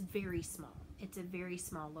 So it's very small. It's a very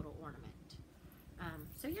small little ornament.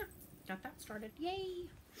 So yeah, got that started. Yay!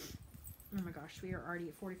 Oh my gosh, we are already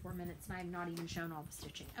at 44 minutes and I have not even shown all the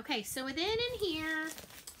stitching. Okay, so then in here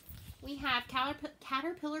we have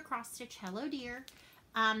Caterpillar Cross Stitch Hello Dear.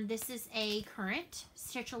 This is a current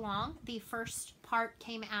stitch along. The first part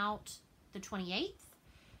came out the 28th.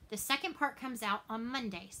 The second part comes out on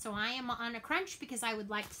Monday. So I am on a crunch because I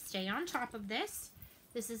would like to stay on top of this.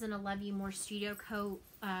 This is an I Love You More Studio Coat.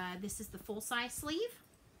 This is the full-size sleeve.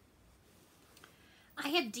 I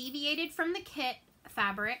have deviated from the kit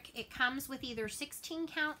fabric. It comes with either 16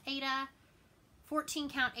 count Aida, 14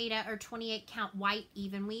 count Aida or 28 count white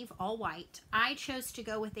even weave, all white. I chose to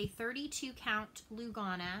go with a 32 count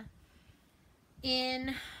Lugana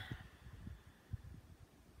in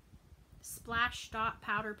Splash Dot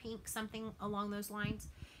Powder Pink, something along those lines.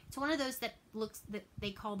 It's one of those that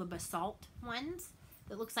they call the basalt ones,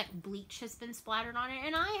 that looks like bleach has been splattered on it.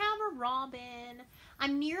 And I have a robin.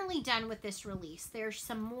 I'm nearly done with this release. There's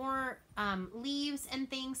some more leaves and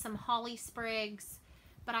things, some holly sprigs,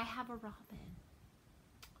 but I have a robin.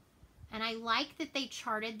 And I like that they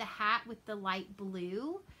charted the hat with the light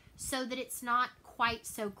blue so that it's not quite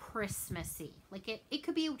so Christmassy. Like it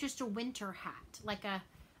could be just a winter hat, like a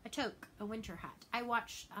toque, a winter hat. I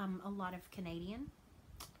watch a lot of Canadian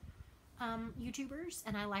YouTubers,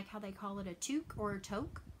 and I like how they call it a toque or a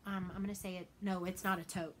toque. I'm going to say it. No, it's not a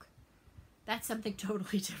toque. That's something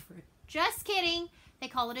totally different. Just kidding. They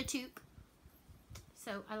call it a toque.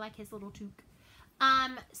 So I like his little toque.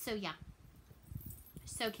 So yeah.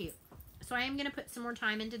 So cute. So I am going to put some more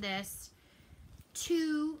time into this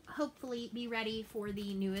to hopefully be ready for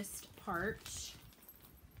the newest part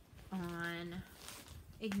on.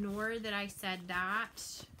 Ignore that I said that,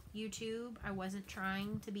 YouTube. I wasn't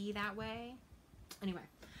trying to be that way. Anyway,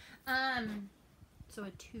 so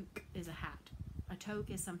a toque is a hat. A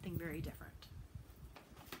toque is something very different.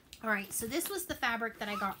 All right, so this was the fabric that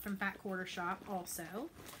I got from Fat Quarter Shop also.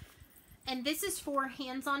 And this is for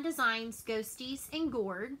Hands On Designs, Ghosties, and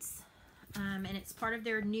Gourds. And it's part of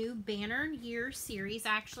their new Banner Year series.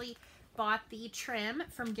 I actually bought the trim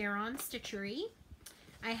from GaRon Stitchery.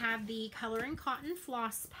 I have the Color and Cotton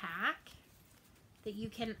Floss Pack that you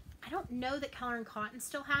can, I don't know that Color and Cotton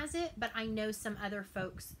still has it, but I know some other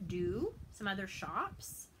folks do, some other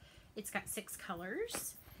shops. It's got 6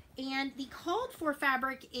 colors. And the called for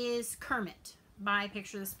fabric is Kermit by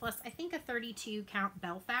Picture This, plus I think a 32 count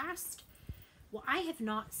Belfast. Well, I have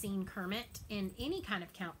not seen Kermit in any kind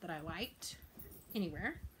of count that I liked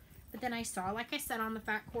anywhere. But then I saw, like I said, on the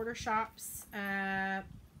Fat Quarter Shop's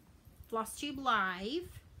Flosstube Live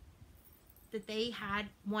that they had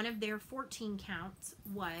one of their 14 counts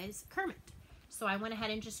was Kermit. So I went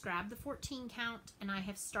ahead and just grabbed the 14 count, and I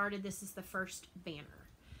have started. This is the first banner.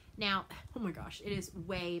 Now, oh my gosh, it is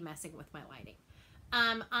way messing with my lighting.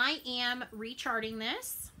 I am recharting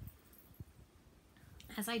this,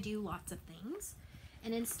 as I do lots of things.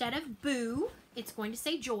 And instead of boo, it's going to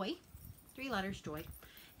say joy. 3 letters, joy.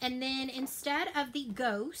 And then instead of the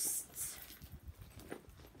ghosts,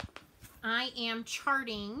 I am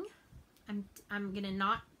charting. I'm going to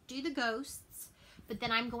not do the ghosts, but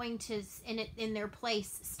then I'm going to, in their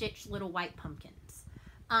place, stitch little white pumpkins.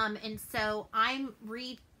 And so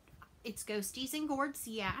it's Ghosties and Gourds,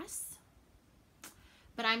 yes,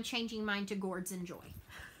 but I'm changing mine to Gourds and Joy.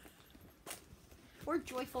 Or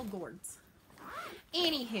Joyful Gourds.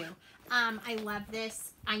 Anywho, I love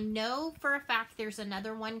this. I know for a fact there's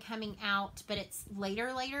another one coming out, but it's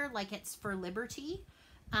later, like it's for Liberty.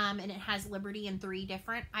 And it has Liberty in 3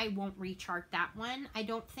 different. I won't rechart that one, I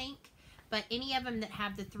don't think. But any of them that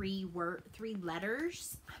have the 3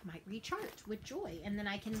 letters, I might rechart with Joy. And then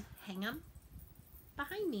I can hang them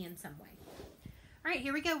behind me in some way. All right,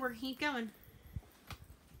 here we go. We're keep going.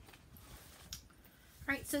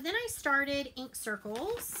 All right, so then I started Ink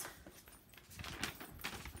Circles,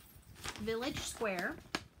 Village Square,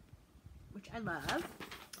 which I love.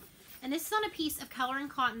 And this is on a piece of Color and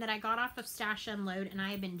Cotton that I got off of Stash Unload, and I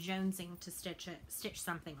have been jonesing to stitch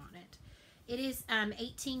something on it. It is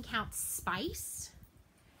 18 count Spice,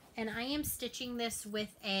 and I am stitching this with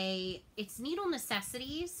it's Needle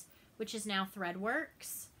Necessities, which is now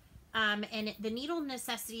Threadworks, and the Needle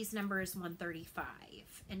Necessities number is 135,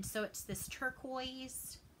 and so it's this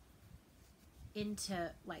turquoise into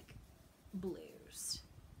like blues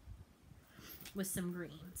with some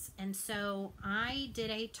greens. And so I did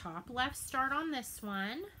a top left start on this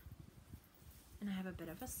one, and I have a bit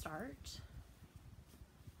of a start.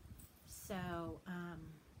 So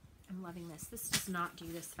I'm loving this. This does not do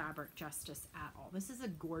this fabric justice at all. This is a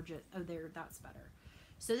gorgeous, oh there, that's better.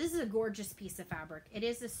 So this is a gorgeous piece of fabric. It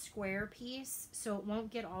is a square piece, so it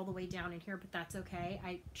won't get all the way down in here, but that's okay.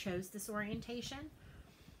 I chose this orientation.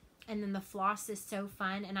 And then the floss is so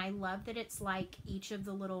fun, and I love that it's like each of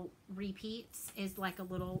the little repeats is like a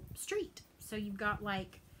little street. So you've got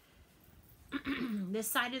like this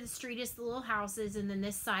side of the street is the little houses, and then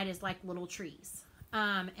this side is like little trees.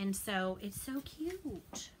 And so it's so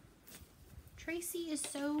cute. Tracy is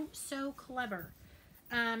so clever.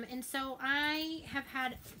 And so I have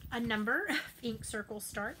had a number of ink circle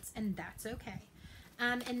starts, and that's okay.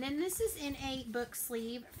 And then this is in a book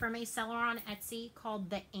sleeve from a seller on Etsy called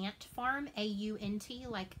The Ant Farm, A-U-N-T,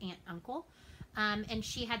 like Aunt Uncle. And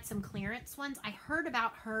she had some clearance ones. I heard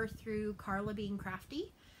about her through Karla being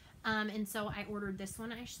Crafty. And so I ordered this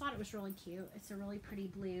one. I just thought it was really cute. It's a really pretty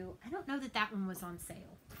blue. I don't know that that one was on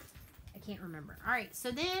sale. I can't remember. All right,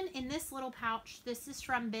 so then in this little pouch, this is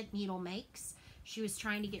from Bent Needle Makes. She was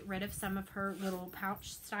trying to get rid of some of her little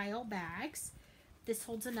pouch style bags. This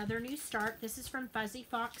holds another new start. This is from Fuzzy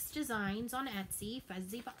Fox Designs on Etsy.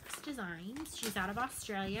 Fuzzy Fox Designs. She's out of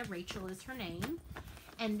Australia. Rachel is her name.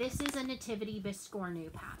 And this is a Nativity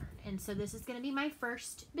Biscornu pattern. And so this is going to be my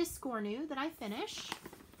first Biscornu that I finish.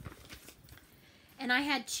 And I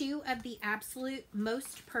had two of the absolute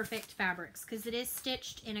most perfect fabrics because it is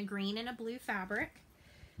stitched in a green and a blue fabric.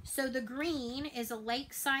 So the green is a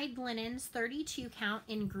Lakeside Linens 32 count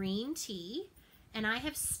in green tea. And I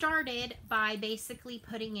have started by basically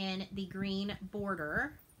putting in the green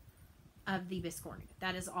border of the Biscornu.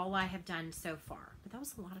 That is all I have done so far. But that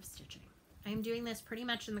was a lot of stitching. I am doing this pretty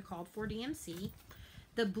much in the called for DMC.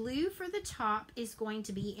 The blue for the top is going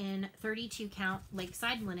to be in 32 count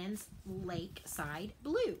Lakeside Linens, Lakeside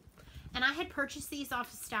Blue. And I had purchased these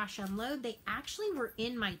off of Stash Unload. They actually were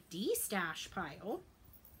in my D-stash pile.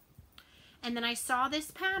 And then I saw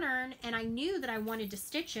this pattern and I knew that I wanted to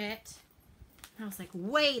stitch it. And I was like,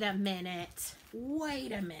 wait a minute.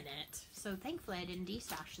 Wait a minute. So thankfully I didn't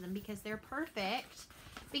D-stash them because they're perfect.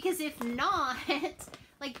 Because if not,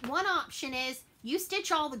 like one option is you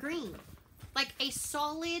stitch all the green. Like a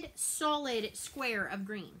solid square of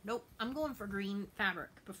green. Nope, I'm going for green fabric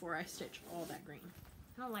before I stitch all that green.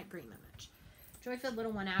 I don't like green that much. Joyful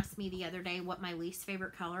Little One asked me the other day what my least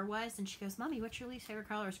favorite color was. And she goes, Mommy, what's your least favorite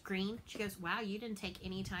color? It's green. She goes, wow, you didn't take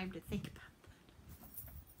any time to think about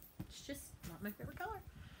that. It's just not my favorite color.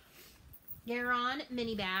 GaRon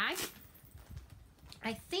mini bag.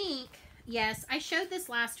 I think, yes, I showed this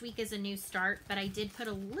last week as a new start, but I did put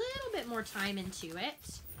a little bit more time into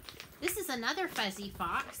it. This is another Fuzzy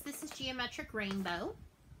Fox. This is Geometric Rainbow,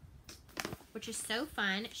 which is so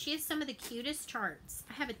fun. She has some of the cutest charts.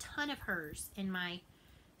 I have a ton of hers in my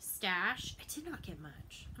stash. I did not get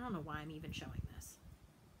much. I don't know why I'm even showing this.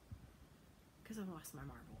 Because I've lost my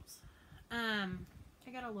marbles.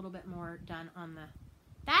 I got a little bit more done on the...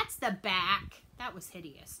 That's the back. That was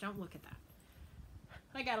hideous. Don't look at that.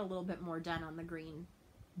 I got a little bit more done on the green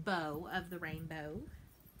bow of the rainbow.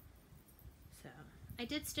 So... I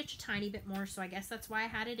did stitch a tiny bit more, so I guess that's why I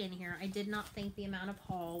had it in here. I did not think the amount of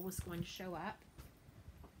haul was going to show up.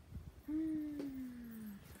 All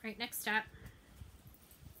right, next up,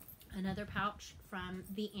 another pouch from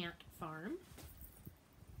the Ant Farm.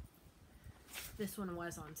 This one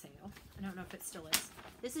was on sale. I don't know if it still is.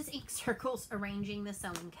 This is Ink Circles Arranging the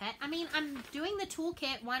Sewing Kit. I mean, I'm doing the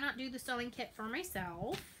toolkit. Why not do the sewing kit for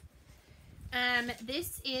myself?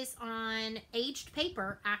 This is on aged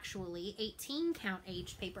paper, actually, 18 count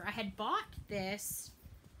aged paper. I had bought this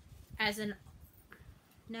as an,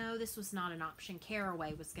 no, this was not an option.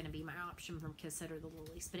 Caraway was going to be my option from Consider the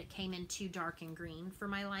Lilies, but it came in too dark and green for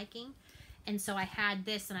my liking. And so I had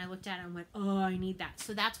this and I looked at it and went, oh, I need that.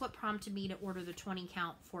 So that's what prompted me to order the 20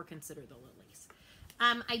 count for Consider the Lilies.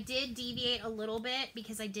 I did deviate a little bit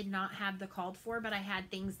because I did not have the called for, but I had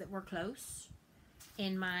things that were close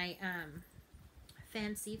in my,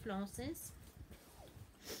 fancy flosses.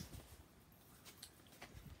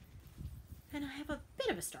 And I have a bit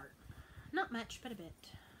of a start. Not much, but a bit.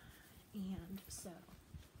 And so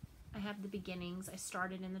I have the beginnings. I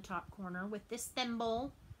started in the top corner with this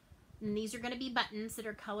thimble. And these are going to be buttons that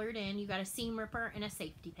are colored in. You got a seam ripper and a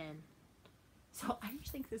safety pin. So I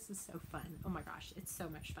just think this is so fun. Oh my gosh, it's so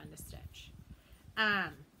much fun to stitch.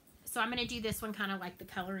 So I'm going to do this one kind of like the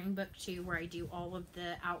coloring book too, where I do all of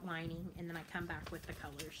the outlining and then I come back with the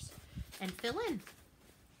colors and fill in.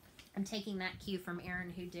 I'm taking that cue from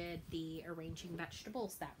Erin who did the arranging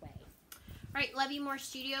vegetables that way. All right, Love You More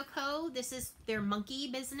Studio Co. This is their monkey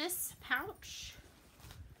business pouch.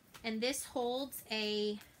 And this holds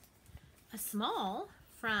a small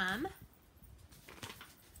from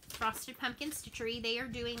Frosted Pumpkin Stitchery. They are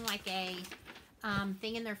doing like a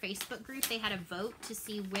thing in their Facebook group. They had a vote to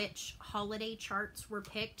see which holiday charts were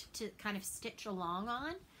picked to kind of stitch along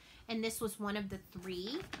on. And this was one of the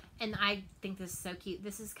 3. And I think this is so cute.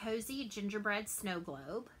 This is Cozy Gingerbread Snow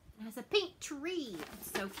Globe. It has a pink tree.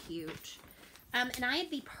 It's so cute. And I had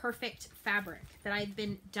the perfect fabric that I've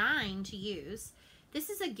been dying to use. This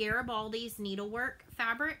is a Garibaldi's needlework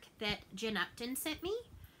fabric that Jen Upton sent me.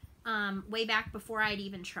 Way back before I'd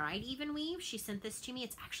even tried even weave. She sent this to me.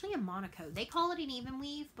 It's actually a Monaco. They call it an even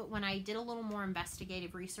weave, but when I did a little more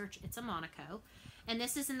investigative research, it's a Monaco. And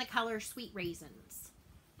this is in the color Sweet Raisins.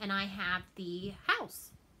 And I have the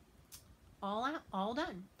house all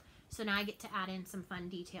done. So now I get to add in some fun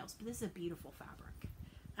details. But this is a beautiful fabric.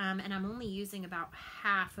 And I'm only using about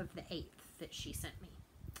half of the 1/8 that she sent me.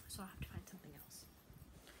 So I'll have to find something else.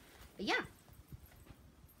 But yeah,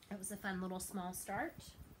 that was a fun little small start.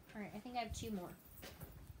 All right, I think I have 2 more.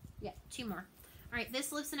 Yeah, 2 more. All right,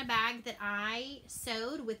 this lives in a bag that I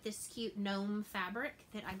sewed with this cute gnome fabric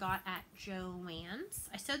that I got at Joann's.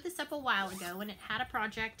 I sewed this up a while ago and it had a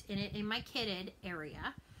project in it in my kitted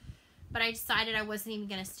area. But I decided I wasn't even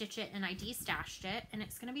going to stitch it and I destashed it. And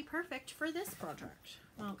it's going to be perfect for this project.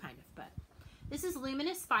 Well, kind of, but. This is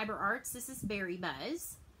Luminous Fiber Arts. This is Berry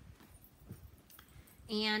Buzz.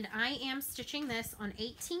 And I am stitching this on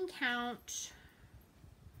 18 count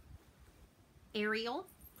Ariel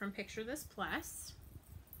from Picture This Plus.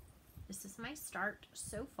 This is my start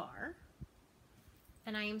so far.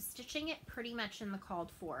 And I am stitching it pretty much in the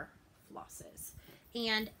called for flosses.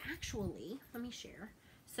 And actually, let me share.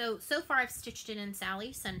 So far I've stitched it in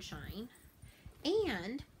Sally Sunshine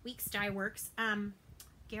and Weeks Dye Works,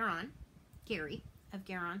 Gary of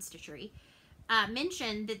GaRon Stitchery,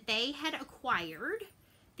 mentioned that they had acquired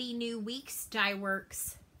the new Weeks Dye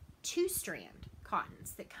Works 2-strand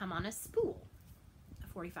cottons that come on a spool, a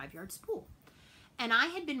 45-yard spool. And I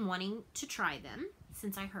had been wanting to try them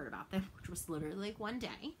since I heard about them, which was literally like one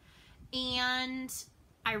day. And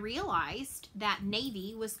I realized that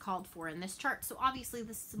navy was called for in this chart. So obviously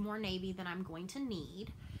this is more navy than I'm going to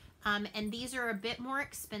need. And these are a bit more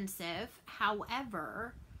expensive.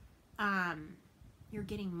 However, you're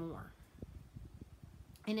getting more.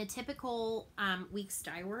 In a typical Weeks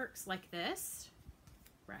Dye Works like this,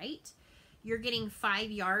 right? You're getting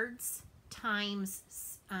 5 yards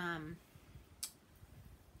times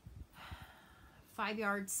 5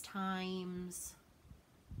 yards times,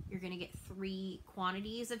 you're going to get 3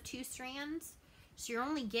 quantities of 2 strands. So you're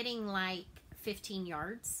only getting like 15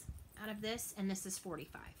 yards out of this, and this is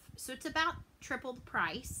 45. So it's about triple the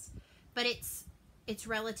price, but it's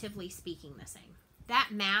relatively speaking the same. That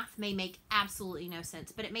math may make absolutely no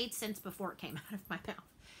sense, but it made sense before it came out of my mouth.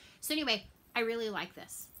 So anyway, I really like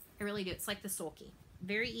this. I really do. It's like the Sulky.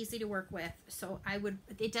 Very easy to work with. So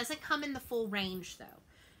it doesn't come in the full range though.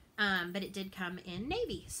 But it did come in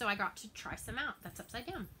navy. So I got to try some out. That's upside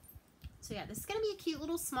down. So yeah, this is going to be a cute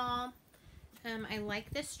little small. I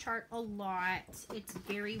like this chart a lot. It's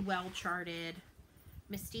very well charted.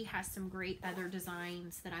 Misty has some great other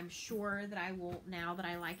designs that I'm sure that I will, now that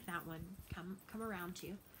I like that one, come around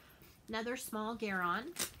to. Another small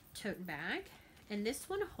GaRon tote bag. And this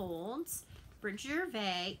one holds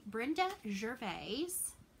Brenda Gervais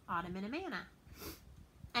Autumn in Amana.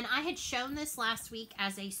 And I had shown this last week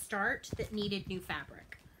as a start that needed new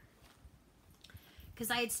fabric.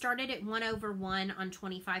 Because I had started at 1/1 on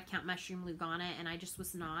 25 count Mushroom Lugana and I just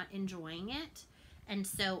was not enjoying it. And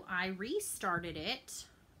so I restarted it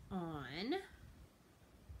on,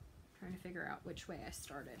 trying to figure out which way I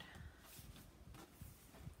started.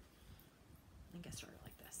 I think I started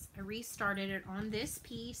like this. I restarted it on this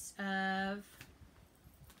piece of,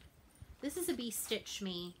 this is a Be Stitch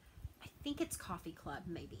Me. I think it's Coffee Club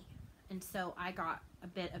maybe. And so I got a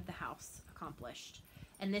bit of the house accomplished.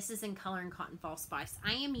 And this is in Color and Cotton Fall Spice.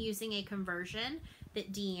 I am using a conversion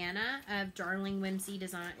that Deanna of Darling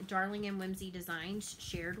and Whimsy Designs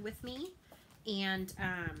shared with me. And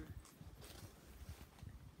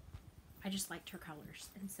I just liked her colors.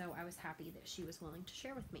 And so I was happy that she was willing to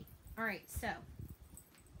share with me. All right, so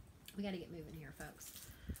we got to get moving here, folks.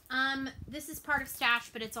 This is part of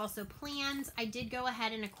Stash, but it's also plans. I did go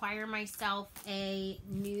ahead and acquire myself a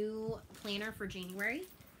new planner for January.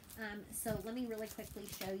 So let me really quickly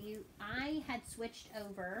show you. I had switched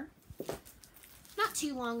over not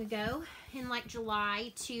too long ago in like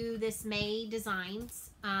July to this May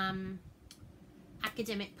Designs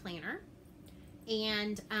academic planner,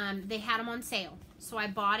 and they had them on sale. So I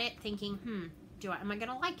bought it thinking, am I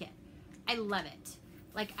gonna like it? I love it.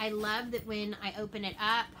 Like, I love that when I open it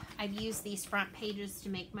up, I've used these front pages to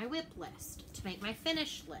make my whip list, to make my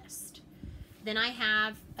finish list. Then I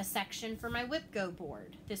have a section for my whip go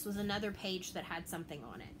board. This was another page that had something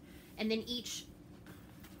on it. And then each,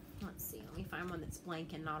 let's see, let me find one that's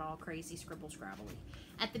blank and not all crazy scribble scrabbly.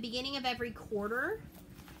 At the beginning of every quarter,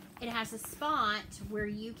 it has a spot where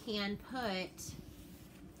you can put,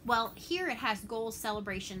 well, here it has goals,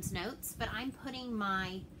 celebrations, notes, but I'm putting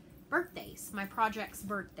my birthdays, my project's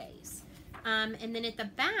birthdays. And then at the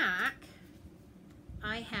back,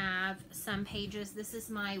 I have some pages. This is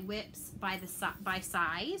my whips by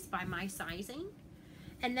size, by my sizing.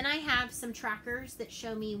 And then I have some trackers that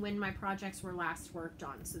show me when my projects were last worked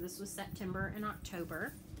on. So this was September and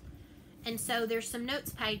October. And so there's some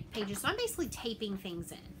notes pages. So I'm basically taping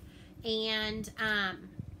things in. And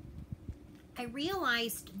I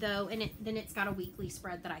realized though, and then it's got a weekly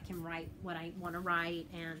spread that I can write what I want to write,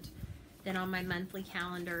 and then on my monthly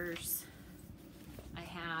calendars I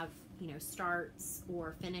have, you know, starts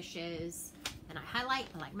or finishes, and I highlight.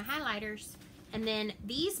 I like my highlighters. And then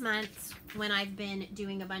these months, when I've been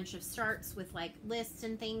doing a bunch of starts with like lists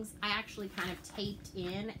and things, I actually kind of taped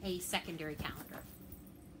in a secondary calendar.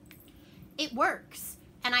 It works,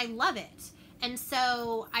 and I love it. And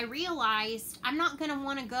so I realized I'm not going to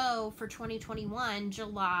want to go for 2021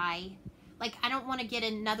 July. Like, I don't want to get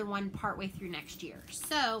another one partway through next year.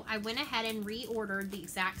 So I went ahead and reordered the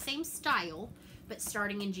exact same style, but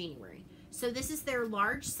starting in January. So this is their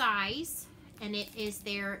large size, and it is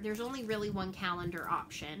there's only really one calendar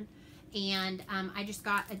option. And I just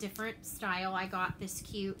got a different style. I got this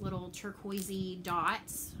cute little turquoisey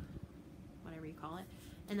dots, whatever you call it.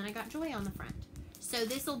 And then I got joy on the front. So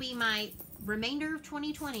this will be my remainder of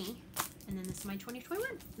 2020, and then this is my 2021.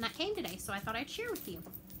 And that came today, so I thought I'd share with you.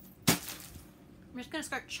 I'm just gonna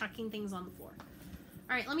start chucking things on the floor.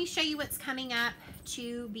 All right, let me show you what's coming up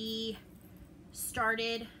to be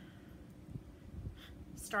started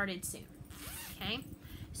soon. Okay,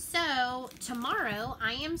 so tomorrow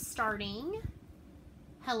I am starting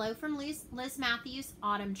Hello from Liz Matthews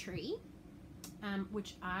Autumn Tree,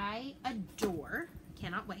 which I adore.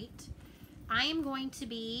 Cannot wait. I am going to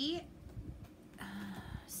be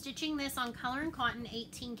stitching this on Color and Cotton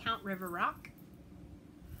 18 count River Rock,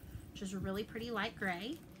 which is a really pretty light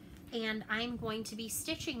gray. And I'm going to be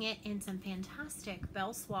stitching it in some fantastic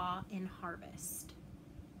Belle Soie in Harvest.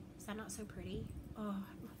 Is that not so pretty? Oh,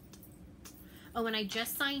 oh, and I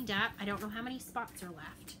just signed up. I don't know how many spots are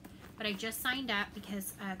left, but I just signed up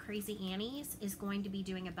because Crazy Annie's is going to be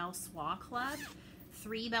doing a Belle Soie club.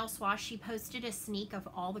 3 Belle Soie. She posted a sneak of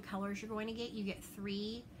all the colors you're going to get. You get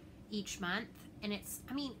 3 each month, and it's,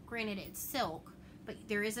 I mean, granted it's silk, but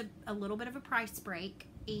there is a little bit of a price break,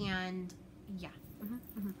 and yeah.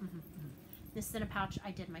 This is in a pouch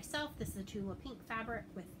I did myself. This is a Tula pink fabric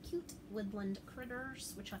with cute woodland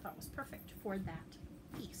critters, which I thought was perfect for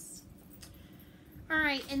that piece. All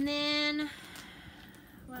right, and then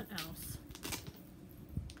what else?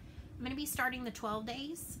 I'm going to be starting the 12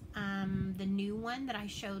 days, the new one that I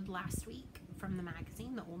showed last week from the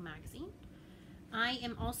magazine, the old magazine. I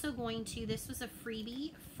am also going to, this was a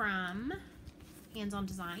freebie from Hands On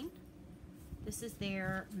Design. This is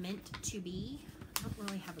their Meant to Be. I don't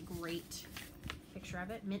really have a great picture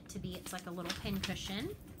of it. Meant to Be, it's like a little pin cushion.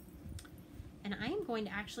 And I am going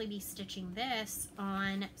to actually be stitching this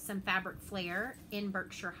on some fabric flare in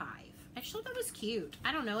Berkshire Hive. I just thought that was cute.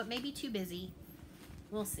 I don't know, it may be too busy.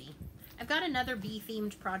 We'll see. I've got another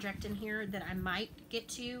bee-themed project in here that I might get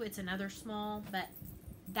to. It's another small, but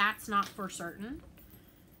that's not for certain.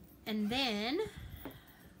 And then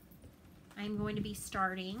I'm going to be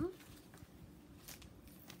starting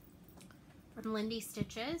from Martini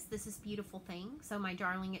Stitches. This is Beautiful Things. So my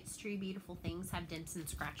darling It's True Beautiful Things have dents and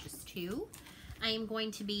scratches too. I am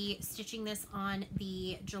going to be stitching this on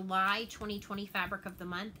the July 2020 fabric of the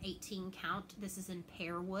month, 18 count. This is in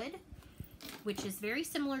Pearwood, which is very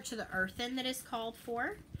similar to the earthen that is called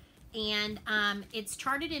for. And it's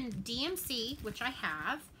charted in DMC, which I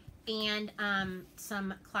have, and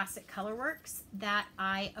some classic colorworks that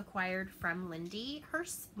I acquired from Lindy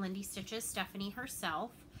Stitches, Stephanie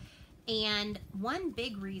herself. And one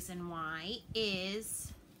big reason why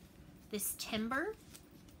is this timber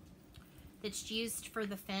that's used for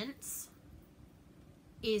the fence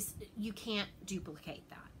is, you can't duplicate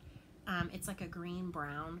that. It's like a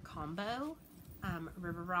green-brown combo,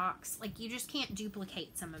 River Rocks. Like, you just can't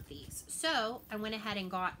duplicate some of these. So I went ahead and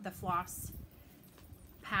got the floss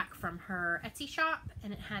pack from her Etsy shop,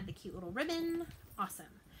 and it had the cute little ribbon. Awesome.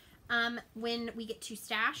 When we get to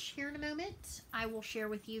stash here in a moment, I will share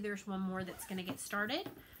with you, there's one more that's going to get started.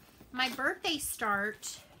 My birthday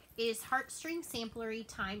start is Heartstring Samplery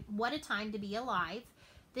Time. What a Time to Be Alive.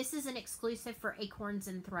 This is an exclusive for Acorns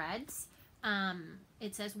and Threads.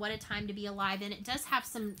 It says What a Time to Be Alive, and it does have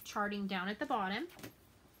some charting down at the bottom.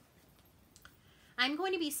 I'm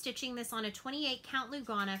going to be stitching this on a 28 count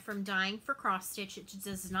Lugana from Dying for Cross Stitch. It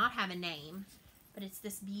does not have a name, but it's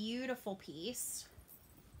this beautiful piece.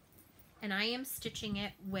 And I am stitching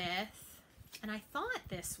it with, and I thought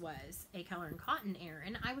this was a Color and Cotton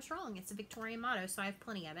Aran. I was wrong. It's a Victorian Motto, so I have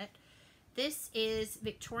plenty of it. This is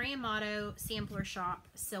Victorian Motto Sampler Shop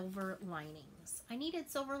Silver Linings. I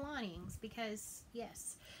needed silver linings because,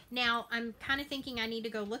 yes. Now, I'm kind of thinking I need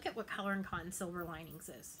to go look at what Color and Cotton Silver Linings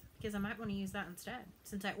is, because I might want to use that instead,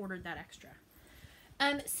 since I ordered that extra.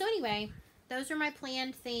 So anyway, those are my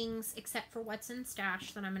planned things, except for what's in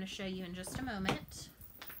stash that I'm going to show you in just a moment.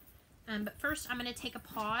 But first, I'm going to take a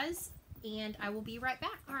pause and I will be right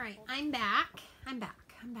back. All right, I'm back. I'm back.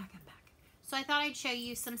 So I thought I'd show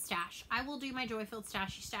you some stash. I will do my Joy-Filled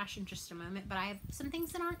Stashy Stash in just a moment, but I have some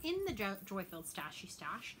things that aren't in the Joy-Filled Stashy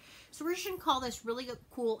Stash. So we're just going to call this really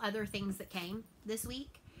cool other things that came this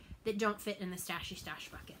week that don't fit in the Stashy Stash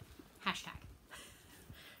bucket. Hashtag.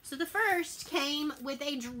 So the first came with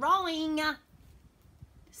a drawing.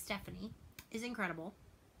 Stephanie is incredible.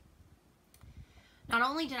 Not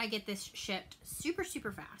only did I get this shipped super,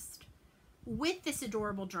 super fast with this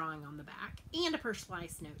adorable drawing on the back and a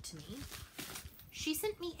personalized note to me, she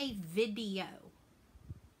sent me a video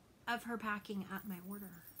of her packing up my order,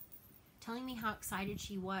 telling me how excited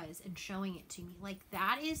she was and showing it to me. Like,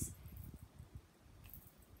 that is,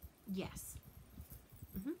 yes.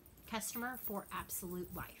 Customer for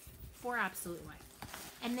absolute life. For absolute life.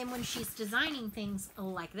 And then when she's designing things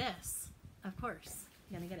like this, of course,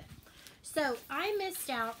 you're gonna get it. So I missed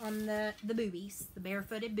out on the boobies, the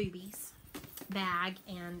barefooted boobies bag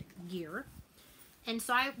and gear. And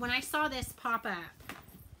so when I saw this pop up,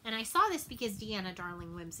 and I saw this because Deanna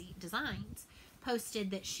Darling Whimsy Designs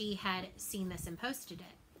posted that she had seen this and posted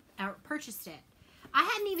it, or purchased it. I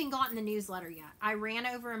hadn't even gotten the newsletter yet. I ran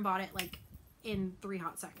over and bought it like in 3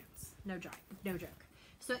 hot seconds. No joke. No joke.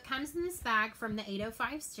 So it comes in this bag from the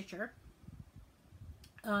 805 Stitcher.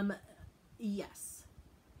 Yes.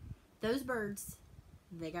 Those birds,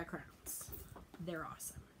 they got crowns. They're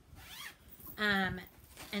awesome.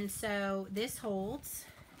 And so this holds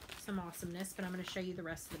some awesomeness, but I'm going to show you the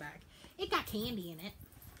rest of the bag. It got candy in it.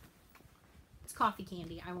 It's coffee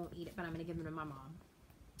candy. I won't eat it, but I'm going to give it to my mom.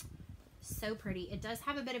 So pretty. It does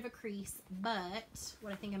have a bit of a crease, but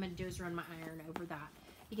what I think I'm going to do is run my iron over that,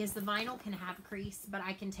 because the vinyl can have a crease, but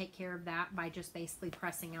I can take care of that by just basically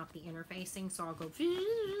pressing out the interfacing. So I'll go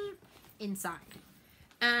inside.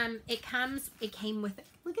 It came with,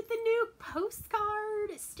 look at the new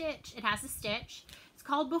postcard stitch. It has a stitch. It's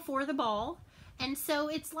called Before the Ball. And so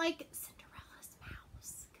it's like Cinderella's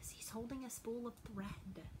mouse, because he's holding a spool of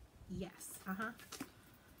thread. Yes.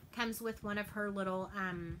 Comes with one of her little,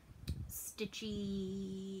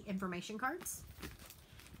 Stitchy information cards.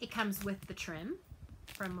 It comes with the trim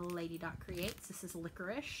from Lady.Creates. This is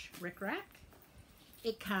Licorice Rick-Rack.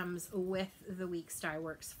 It comes with the Weeks Dye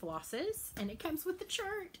Works flosses, and it comes with the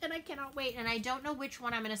chart, and I cannot wait. And I don't know which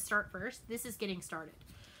one I'm going to start first. This is getting started,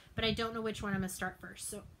 but I don't know which one I'm going to start first.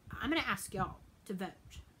 So I'm going to ask y'all to vote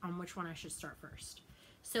on which one I should start first.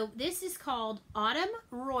 So this is called Autumn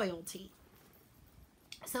Royalty.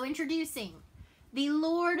 So introducing the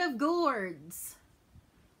Lord of Gourds,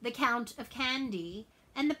 the Count of Candy,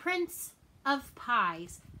 and the Prince of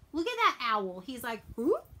Pies. Look at that owl. He's like,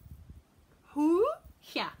 who? Who?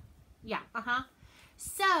 Yeah,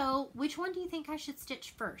 So, which one do you think I should stitch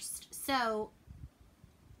first? So,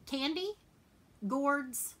 candy,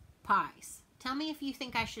 gourds, pies. Tell me if you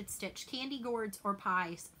think I should stitch candy, gourds, or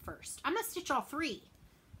pies first. I'm going to stitch all 3,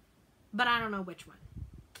 but I don't know which one.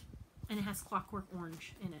 And it has Clockwork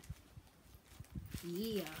Orange in it.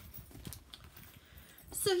 Yeah.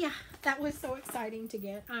 So, yeah, that was so exciting to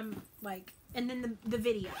get. I'm like, and then the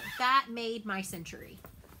video. That made my century.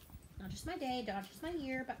 Not just my day, not just my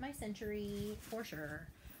year, but my century for sure.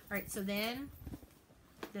 All right, so then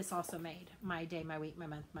this also made my day, my week, my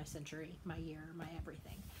month, my century, my year, my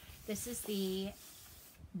everything. This is the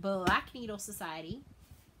Black Needle Society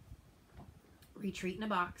Retreat in a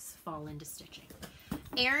Box, Fall into Stitching.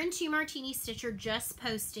 Erin to Martini Stitcher just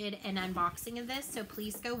posted an unboxing of this, so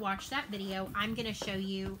please go watch that video. I'm going to show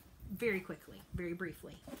you very quickly, very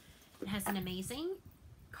briefly. It has an amazing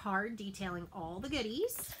card detailing all the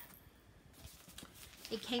goodies.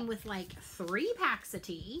 It came with like 3 packs of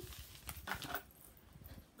tea.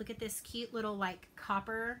 Look at this cute little like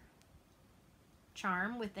copper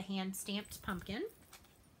charm with the hand stamped pumpkin.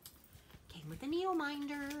 Came with a needle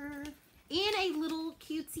minder in a little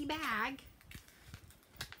cutesy bag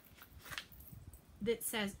that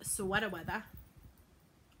says sweater weather.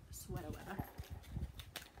 Sweater weather.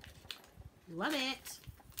 Love it.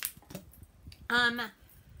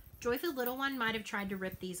 Joy-Filled Little One might have tried to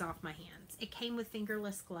rip these off my hands. It came with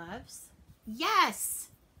fingerless gloves. Yes!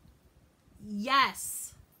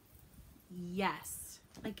 Yes! Yes.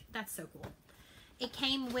 Like, that's so cool. It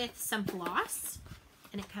came with some floss,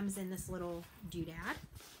 and it comes in this little doodad.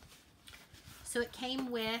 So it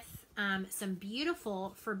came with some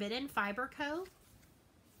beautiful Forbidden Fiber Co.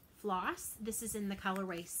 floss. This is in the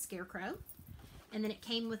colorway Scarecrow. And then it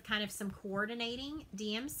came with kind of some coordinating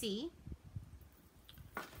DMC.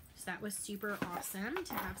 So that was super awesome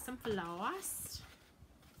to have some floss.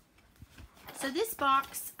 So this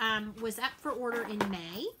box was up for order in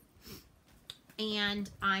May. and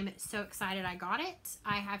I'm so excited I got it.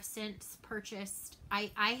 I have since purchased, I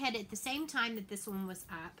had at the same time that this one was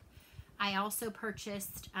up, I also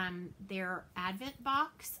purchased their Advent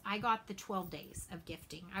box. I got the 12 days of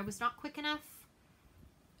gifting. I was not quick enough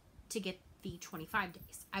to get the 25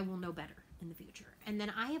 days. I will know better in the future. And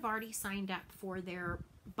then I have already signed up for their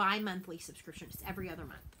bi-monthly subscriptions every other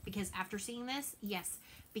month. Because after seeing this, yes.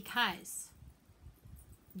 Because,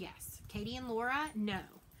 yes. Katie and Laura, no.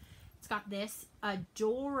 It's got this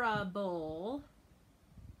adorable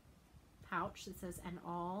pouch that says, "And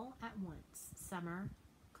all at once, summer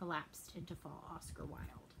collapsed into fall, Oscar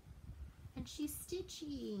Wilde." And she's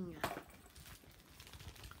stitching.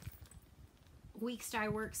 Weeks Dye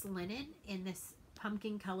Works linen in this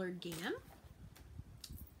pumpkin colored gingham.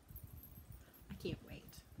 I can't wait.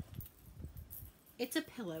 It's a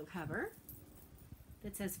pillow cover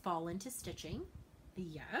that says "Fall into Stitching."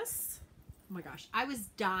 Yes. Oh my gosh, I was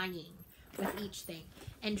dying with each thing.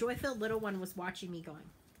 And Joyful Little One was watching me going,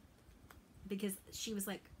 because she was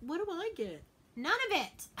like, "What do I get?" None of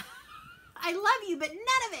it. I love you, but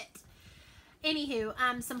none of it.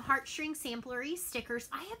 Anywho, some Heartstring Samplery stickers.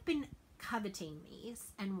 I have been coveting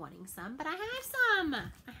these and wanting some, but I have some.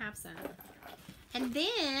 I have some. And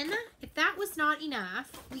then, if that was not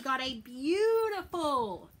enough, we got a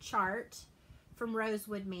beautiful chart from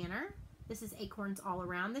Rosewood Manor. This is Acorns All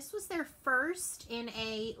Around. This was their first in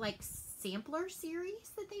a like sampler series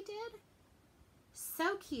that they did.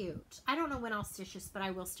 So cute. I don't know when I'll stitch this, but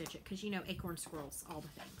I will stitch it because, you know, Acorn Squirrels, all the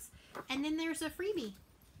things. And then there's a freebie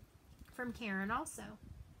from Karen also.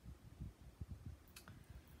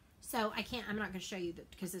 So I'm not going to show you that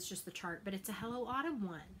because it's just the chart, but it's a Hello Autumn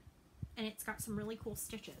one. And it's got some really cool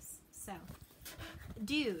stitches. So,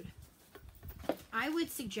 dude, I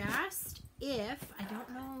would suggest if, I don't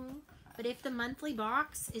know, but if the monthly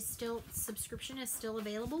box is still, subscription is still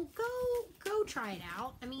available, go try it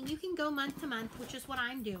out. I mean, you can go month to month, which is what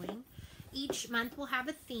I'm doing. Each month will have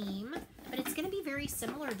a theme, but it's going to be very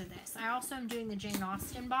similar to this. I also am doing the Jane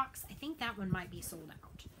Austen box. I think that one might be sold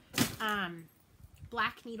out.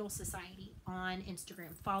 Black Needle Society on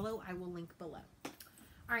Instagram. Follow. I will link below.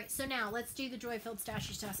 All right, so now let's do the Joy-Filled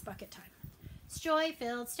Stashy Stash bucket time. It's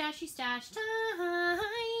Joy-Filled Stashy Stash time.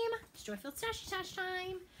 It's Joy-Filled Stashy Stash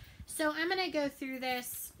time. So I'm going to go through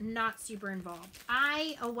this, not super involved.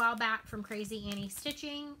 I, a while back from Crazy Annie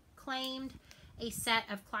Stitching, claimed a set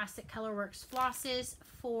of Classic Colorworks flosses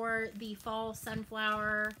for the Fall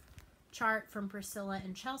Sunflower chart from Priscilla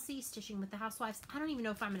and Chelsea, Stitching with the Housewives. I don't even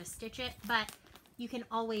know if I'm going to stitch it, but you can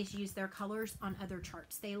always use their colors on other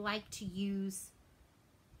charts. They like to use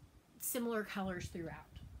similar colors throughout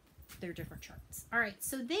their different charts. All right,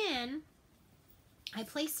 so then I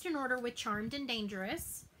placed an order with Charmed and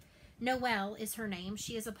Dangerous. Noelle is her name.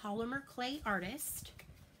 She is a polymer clay artist.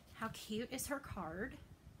 How cute is her card?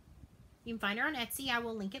 You can find her on Etsy. I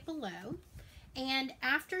will link it below. And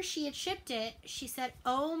after she had shipped it, she said,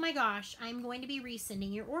 "Oh my gosh, I'm going to be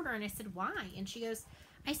resending your order." And I said, "Why?" And she goes,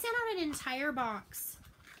 "I sent out an entire box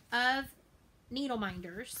of needle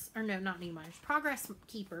minders, or no, not needle minders, progress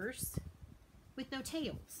keepers with no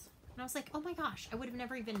tails." And I was like, "Oh my gosh, I would have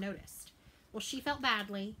never even noticed." Well, she felt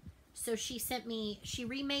badly, so she sent me, she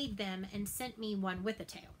remade them and sent me one with a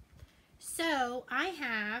tail. So I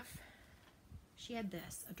have, she had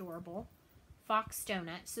this adorable Fox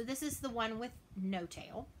Donut. So this is the one with no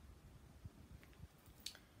tail.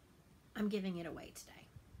 I'm giving it away today.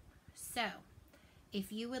 So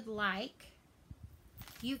if you would like,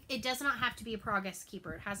 it does not have to be a progress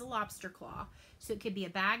keeper. It has a lobster claw. So it could be a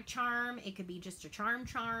bag charm. It could be just a charm.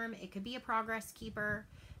 It could be a progress keeper.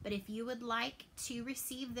 But if you would like to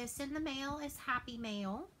receive this in the mail as Happy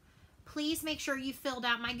Mail, please make sure you filled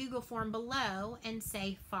out my Google form below and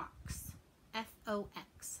say Fox.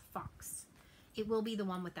 F-O-X. Fox. It will be the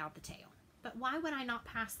one without the tail. But why would I not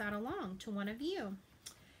pass that along to one of you?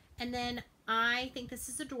 And then I think this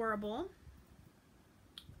is adorable.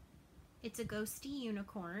 It's a ghosty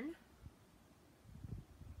unicorn.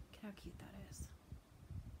 Look how cute that is.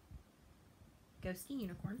 Ghosty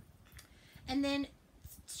unicorn. And then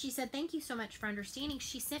she said, "Thank you so much for understanding."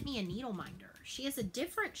 She sent me a needle minder. She has a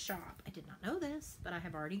different shop. I did not know this, but I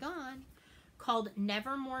have already gone. Called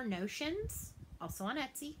Nevermore Notions. Also on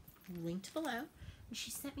Etsy. Linked below. And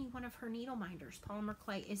she sent me one of her needle minders. Polymer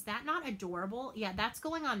clay. Is that not adorable? Yeah, that's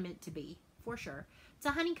going on Mint to Be. For sure. It's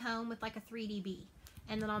a honeycomb with like a 3D bee.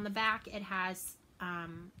 And then on the back it has,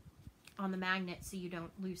 on the magnet, so you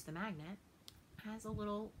don't lose the magnet, has a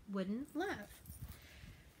little wooden love.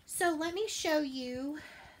 So let me show you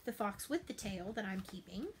the fox with the tail that I'm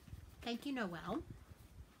keeping. Thank you, Noelle.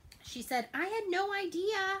 She said, "I had no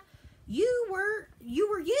idea you were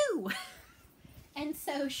you."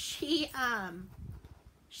 so she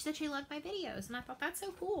said she loved my videos, and I thought that's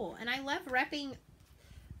so cool. And I love repping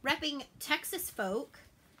Texas folk.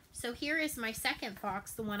 So here is my second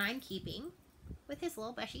fox, the one I'm keeping, with his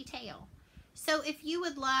little bushy tail. So if you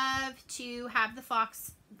would love to have the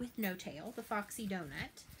fox with no tail, the foxy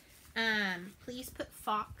donut, please put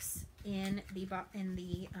fox in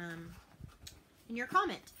your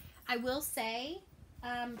comment. I will say,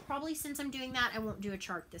 probably since I'm doing that, I won't do a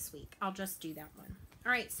chart this week. I'll just do that one.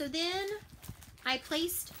 All right, so then I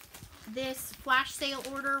placed this flash sale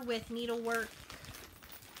order with Needleworkers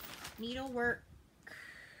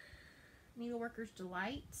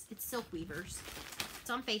Delights. It's Silk Weavers. It's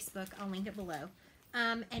on Facebook. I'll link it below.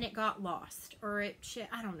 And it got lost, or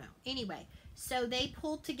I don't know. Anyway, so they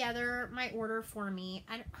pulled together my order for me.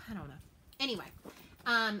 I don't know. Anyway,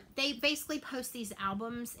 they basically post these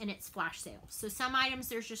albums, and it's flash sales. So some items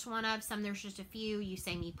there's just one of, some there's just a few. You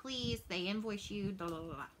say me please, they invoice you, blah, blah,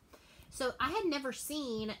 blah, blah. So I had never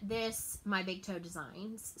seen this My Big Toe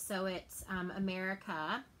Designs. So it's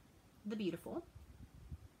America the Beautiful,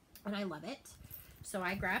 and I love it. So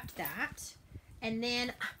I grabbed that. And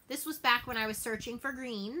then this was back when I was searching for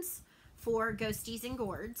greens for ghosties and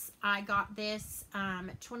gourds. I got this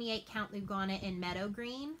 28 count Lugana in Meadow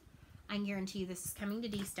Green. I can guarantee you this is coming to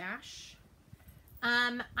D-Stash.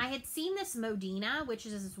 I had seen this Modena, which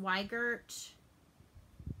is this Weigert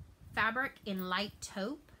fabric in Light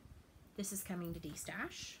Taupe. This is coming to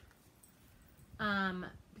D-Stash.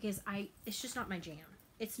 Because it's just not my jam.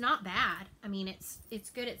 It's not bad. I mean, it's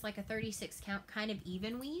good. It's like a 36 count kind of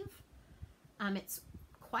even weave. It's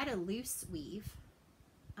quite a loose weave.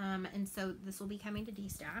 And so this will be coming to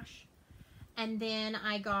D-Stash. And then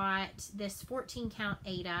I got this 14 count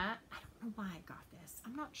Aida. I don't know why I got this.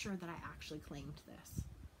 I'm not sure that I actually claimed this.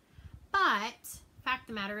 But fact of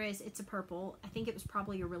the matter is, it's a purple. I think it was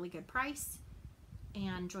probably a really good price.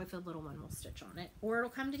 And Joy-Filled Little One will stitch on it. Or it'll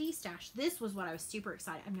come to D-Stash. This was what I was super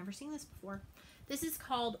excited. I've never seen this before. This is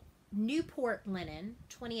called Newport Linen,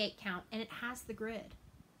 28 count. And it has the grid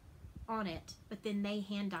on it. But then they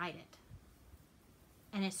hand dyed it.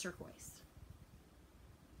 And it's turquoise.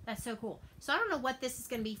 That's so cool. So I don't know what this is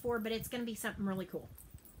going to be for, but it's going to be something really cool.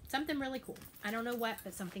 Something really cool. I don't know what,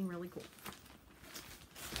 but something really cool.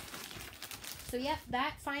 So yep,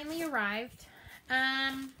 that finally arrived.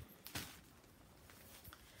 I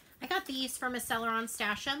got these from a seller on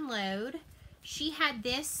Stash Unload. She had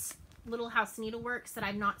this Little House Needleworks that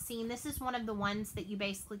I've not seen. This is one of the ones that you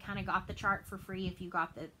basically kind of got the chart for free if you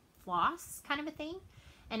got the floss kind of a thing.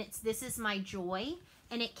 And it's This Is My Joy.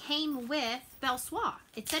 And it came with Belle Soie.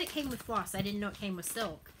 It said it came with floss. I didn't know it came with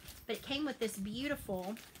silk. But it came with this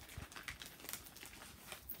beautiful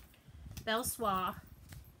Belle Soie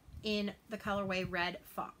in the colorway Red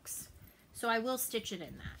Fox. So I will stitch it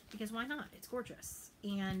in that. Because why not? It's gorgeous.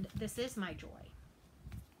 And this is my joy.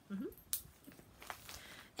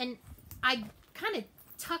 And I kind of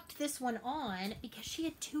tucked this one on because she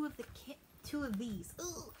had two of these.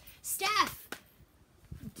 Ugh. Steph!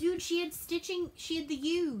 Dude, she had stitching, she had the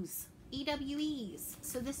U's, EWE's.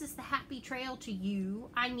 So this is the Happy Trail to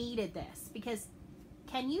You. I needed this because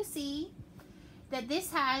can you see that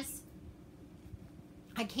this has,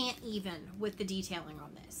 I can't even with the detailing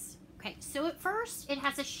on this. Okay, so at first it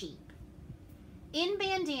has a sheep in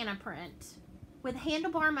bandana print with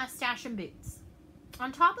handlebar mustache and boots.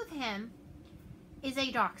 On top of him is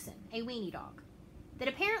a dachshund, a weenie dog, that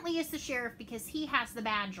apparently is the sheriff because he has the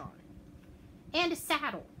badge on. And a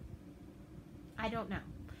saddle. I don't know.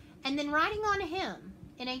 And then riding on him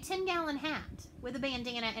in a 10-gallon hat with a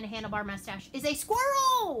bandana and a handlebar mustache is a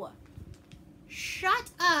squirrel! Shut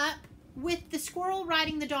up with the squirrel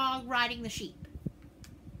riding the dog, riding the sheep.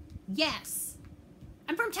 Yes.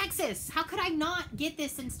 I'm from Texas. How could I not get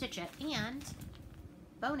this and stitch it? And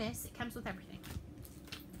bonus, it comes with everything.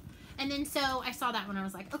 And then so I saw that one. I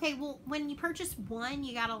was like, okay, well, when you purchase one,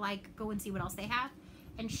 you gotta like go and see what else they have.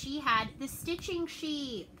 And she had the stitching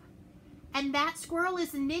sheep. And that squirrel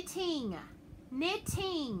is knitting.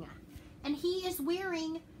 Knitting. And he is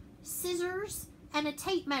wearing scissors and a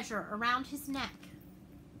tape measure around his neck.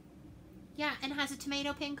 Yeah, and has a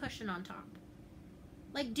tomato pin cushion on top.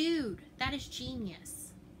 Like, dude, that is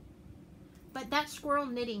genius. But that squirrel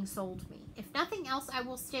knitting sold me. If nothing else, I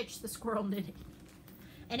will stitch the squirrel knitting.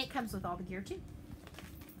 And it comes with all the gear, too.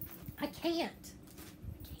 I can't.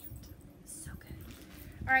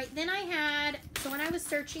 All right, then I had, so when I was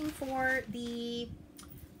searching for the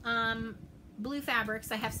blue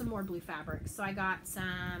fabrics, I have some more blue fabrics. So I got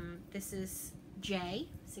some, this is J,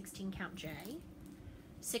 16 count J,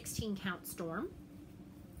 16 count Storm,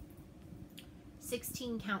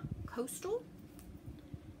 16 count Coastal,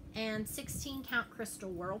 and 16 count crystal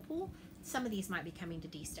whirlpool. Some of these might be coming to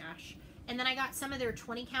D-Stash. And then I got some of their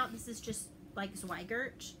 20 count. This is just like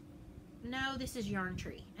Zweigert. No, this is Yarn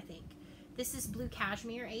Tree, I think. This is blue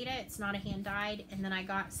cashmere Aida. It's not a hand dyed. And then I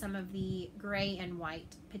got some of the gray and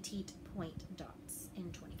white petite point dots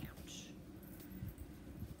in 20 count.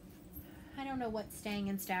 I don't know what's staying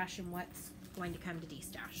in stash and what's going to come to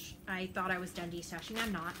D-Stash. I thought I was done D-Stashing.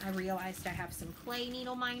 I'm not. I realized I have some clay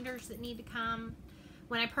needle minders that need to come.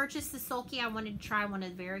 When I purchased the Sulky, I wanted to try one of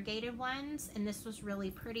the variegated ones, and this was really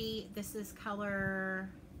pretty. This is color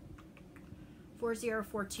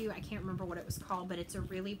 4042. I can't remember what it was called, but it's a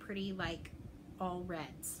really pretty, like, all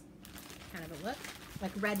reds kind of a look,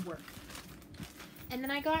 like red work. And then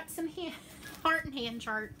I got some heart and hand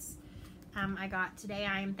charts. I got today,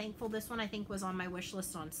 I am thankful. This one I think was on my wish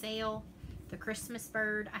list on sale. The Christmas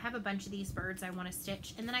bird. I have a bunch of these birds I want to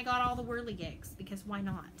stitch. And then I got all the whirligigs because why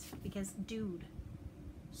not? Because dude,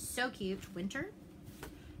 so cute. Winter,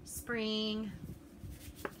 spring,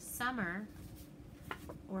 summer,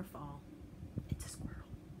 or fall. It's a squirrel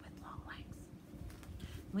with long legs.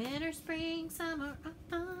 Winter, spring, summer.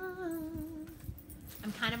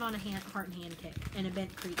 I'm kind of on a heart and hand kick and a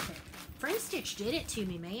bent creek kick. Friend Stitch did it to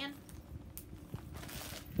me, man.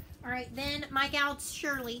 All right, then my gal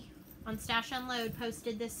Shirley on Stash Unload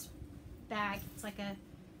posted this bag. It's like a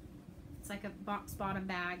box bottom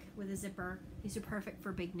bag with a zipper. These are perfect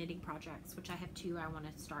for big knitting projects, which I have two I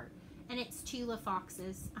want to start. And it's Tula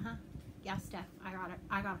foxes. Yeah, Steph,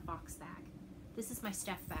 I got a fox bag. This is my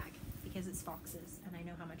Steph bag because it's foxes, and I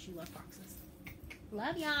know how much you love foxes.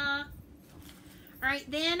 Love ya. All right,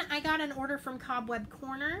 then I got an order from Cobweb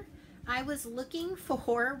Corner. I was looking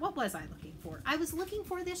for, what was I looking for? I was looking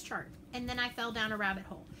for this chart, and then I fell down a rabbit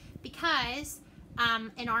hole because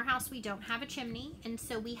in our house we don't have a chimney, and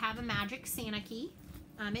so we have a magic Santa key.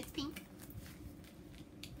 It's pink.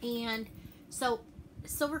 And so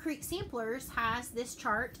Silver Creek Samplers has this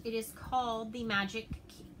chart. It is called the Magic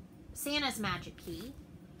Key, Santa's Magic Key.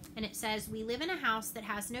 And it says, we live in a house that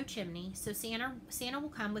has no chimney, so Santa will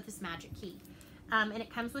come with his magic key. And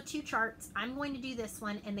it comes with two charts. I'm going to do this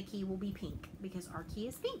one, and the key will be pink because our key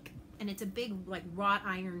is pink. And it's a big, like, wrought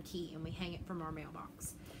iron key, and we hang it from our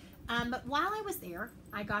mailbox. But while I was there,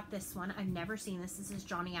 I got this one. I've never seen this. This is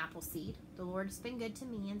Johnny Appleseed. The Lord has been good to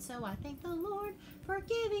me, and so I thank the Lord for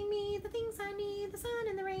giving me the things I need, the sun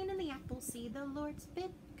and the rain and the apple seed. The Lord's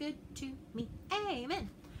been good to me. Amen.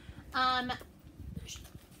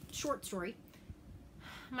 Short story.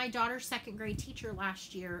 My daughter's second grade teacher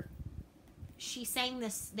last year,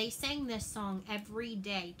 they sang this song every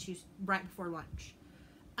day right before lunch.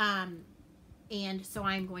 And so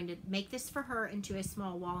I'm going to make this for her into a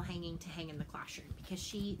small wall hanging to hang in the classroom because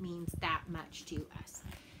she means that much to us.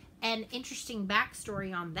 An interesting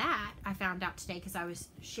backstory on that I found out today because I was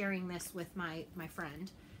sharing this with my friend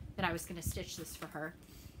that I was going to stitch this for her.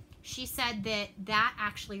 She said that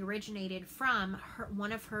actually originated from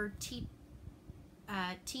one of her team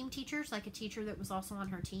teachers, like a teacher that was also on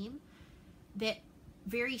her team, that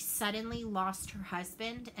very suddenly lost her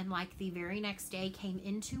husband, and like the very next day came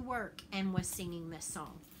into work and was singing this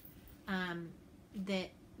song. That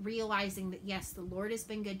realizing that yes, the Lord has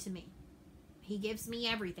been good to me. He gives me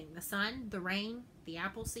everything. The sun, the rain, the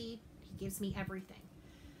apple seed. He gives me everything.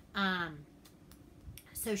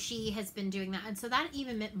 So she has been doing that. And so that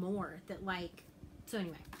even meant more that like, so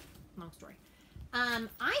anyway, long story.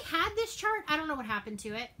 I had this chart. I don't know what happened to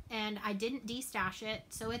it, and I didn't de-stash it,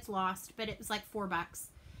 so it's lost, but it was like $4.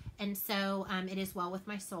 And so it is well with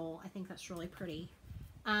my soul. I think that's really pretty.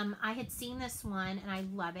 I had seen this one, and I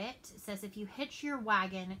love it. It says, if you hitch your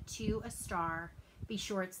wagon to a star, be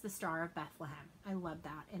sure it's the Star of Bethlehem. I love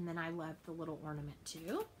that. And then I love the little ornament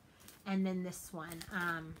too. And then this one.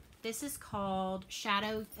 This is called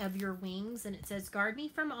Shadow of Your Wings, and it says, guard me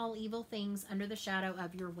from all evil things under the shadow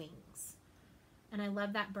of your wings. And I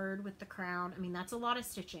love that bird with the crown. I mean, that's a lot of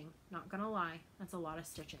stitching. Not gonna lie. That's a lot of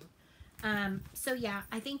stitching. So yeah,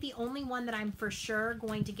 I think the only one that I'm for sure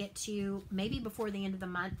going to get to maybe before the end of the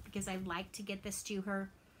month, because I'd like to get this to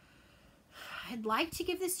her. I'd like to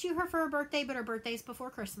give this to her for her birthday, but her birthday's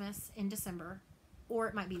before Christmas in December. Or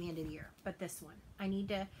it might be the end of the year. But this one. I need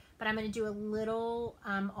to, but I'm going to do a little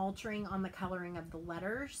altering on the coloring of the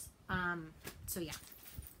letters. So yeah.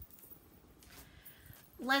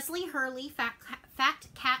 Leslie Hurley, Fat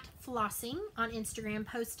Cat Flossing on Instagram,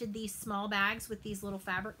 posted these small bags with these little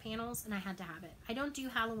fabric panels, and I had to have it. I don't do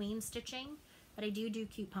Halloween stitching, but I do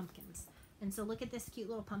cute pumpkins. And so look at this cute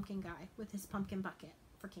little pumpkin guy with his pumpkin bucket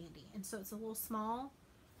for candy. And so it's a little small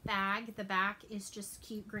bag. The back is just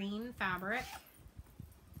cute green fabric.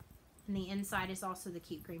 And the inside is also the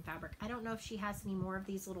cute green fabric. I don't know if she has any more of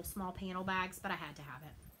these little small panel bags, but I had to have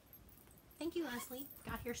it. Thank you, Leslie.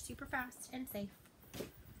 Got here super fast and safe.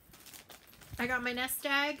 I got my nest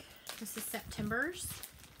egg. This is September's.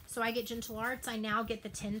 So I get Gentle Arts. I now get the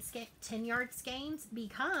 10-yard skeins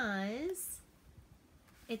because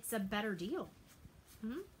it's a better deal.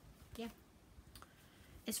 Yeah.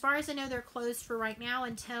 As far as I know, they're closed for right now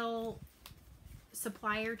until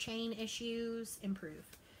supplier chain issues improve.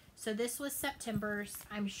 So this was September's.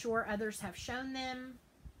 I'm sure others have shown them.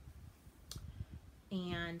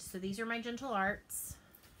 And so these are my Gentle Arts.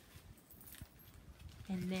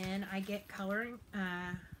 And then I get coloring,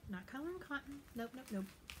 not coloring cotton. Nope.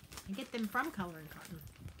 I get them from Coloring Cotton.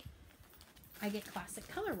 I get Classic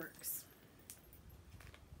Colorworks.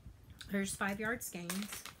 There's 5-yard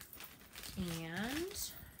skeins.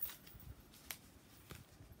 And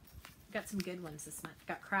got some good ones this month.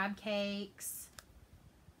 Got crab cakes.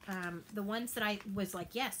 The ones that I was like,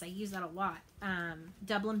 yes, I use that a lot.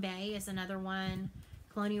 Dublin Bay is another one.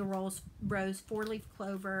 Colonial Rose 4-leaf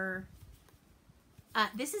clover.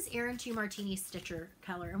 This is Erin 2 Martini Stitcher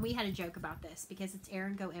color. And we had a joke about this because it's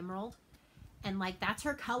Erin Go Emerald. And like, that's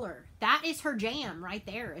her color. That is her jam right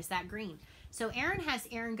there, is that green. So Erin has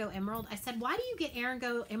Erin Go Emerald. I said, why do you get Erin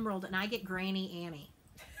Go Emerald and I get Granny Annie?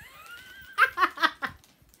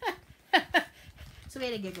 So we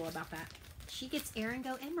had a giggle about that. She gets Erin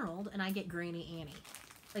Go Emerald and I get Granny Annie.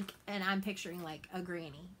 Like, and I'm picturing like a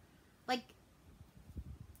granny. Like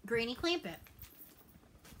Granny Clampett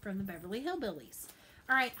from the Beverly Hillbillies.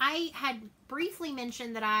 All right, I had briefly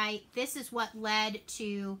mentioned that this is what led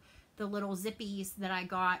to the little zippies that I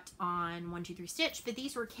got on 123 Stitch, but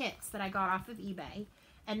these were kits that I got off of eBay.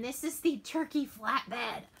 And this is the turkey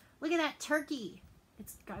flatbed. Look at that turkey.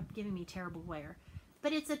 It's giving me terrible glare.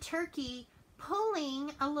 But it's a turkey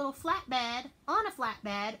pulling a little flatbed on a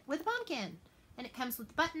flatbed with a pumpkin. And it comes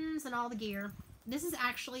with buttons and all the gear. This is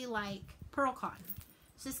actually like pearl cotton.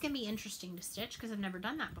 So this can be interesting to stitch because I've never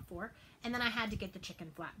done that before. And then I had to get the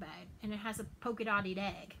chicken flatbed. And it has a polka dotted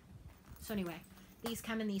egg. So anyway, these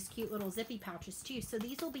come in these cute little zippy pouches too. So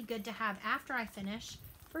these will be good to have after I finish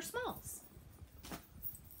for smalls.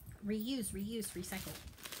 Reuse, recycle.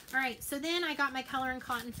 All right, so then I got my Coloring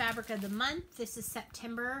Cotton Fabric of the Month. This is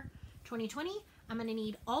September 2020. I'm going to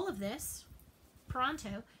need all of this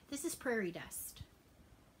pronto. This is Prairie Dust.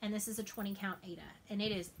 And this is a 20 count Aida. And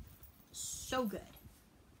it is so good.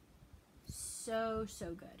 So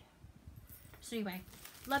good. So anyway,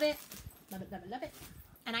 love it. Love it, love it, love it.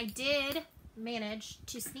 And I did manage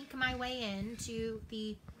to sneak my way into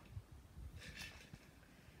the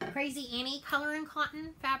Crazy Annie Coloring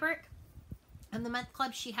Cotton fabric. And the month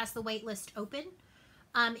club, she has the wait list open.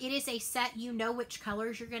 It is a set. You know which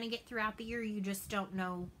colors you're going to get throughout the year. You just don't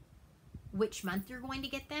know which month you're going to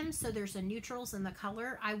get them. So there's the neutrals and the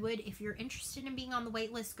color. I would, if you're interested in being on the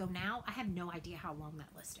wait list, go now. I have no idea how long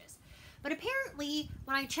that list is. But apparently,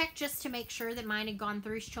 when I checked just to make sure that mine had gone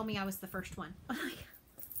through, she told me I was the first one. Do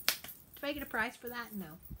I get a prize for that? No.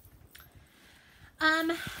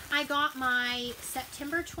 I got my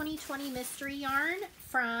September 2020 mystery yarn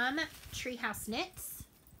from Treehouse Knits.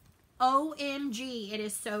 OMG, it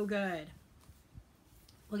is so good.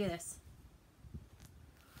 Look at this.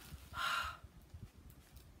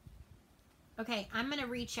 Okay, I'm going to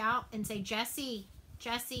reach out and say, Jessie,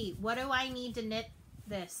 what do I need to knit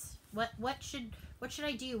this? What should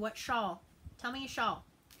I do? What shawl? Tell me a shawl.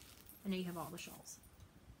 I know you have all the shawls.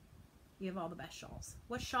 You have all the best shawls.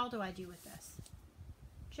 What shawl do I do with this?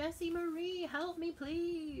 Jessie Marie, help me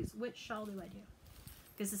please. Which shawl do I do?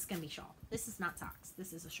 Because this is going to be shawl. This is not socks.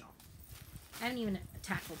 This is a shawl. I haven't even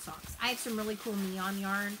tackled socks. I have some really cool neon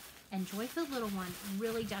yarn. And Joyful Little One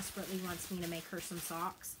really desperately wants me to make her some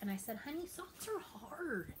socks. And I said, honey, socks are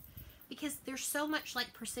hard. Because there's so much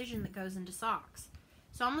like precision that goes into socks.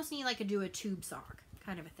 So I almost need like to do a tube sock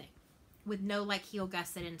kind of a thing. With no like heel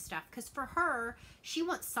gusset and stuff. Because for her, she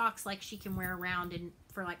wants socks like she can wear around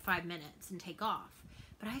for like 5 minutes and take off.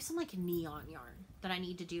 But I have some like neon yarn that I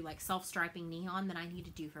need to do, like self-striping neon that I need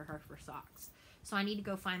to do for her for socks. So I need to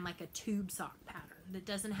go find like a tube sock pattern that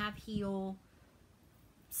doesn't have heel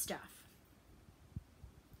stuff.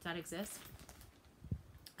 Does that exist?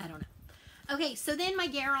 I don't know. Okay, so then my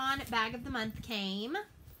GaRon bag of the month came.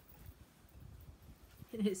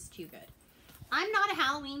 It is too good. I'm not a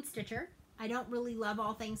Halloween stitcher. I don't really love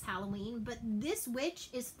all things Halloween, but this witch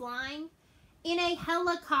is flying in a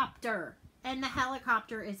helicopter. And the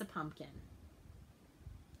helicopter is a pumpkin.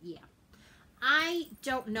 Yeah. I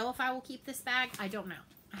don't know if I will keep this bag. I don't know.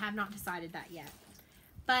 I have not decided that yet.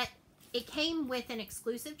 But it came with an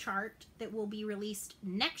exclusive chart that will be released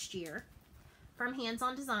next year from Hands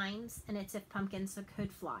On Designs, and it's If Pumpkins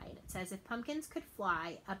Could Fly. And it says, if pumpkins could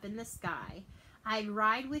fly up in the sky, I'd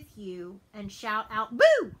ride with you and shout out,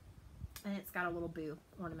 boo! And it's got a little boo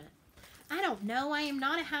ornament. I don't know. I am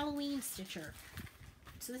not a Halloween stitcher.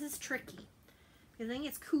 So this is tricky. I think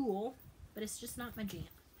it's cool, but it's just not my jam.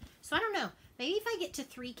 So I don't know. Maybe if I get to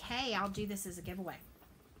 3K, I'll do this as a giveaway.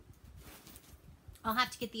 I'll have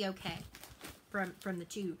to get the okay from the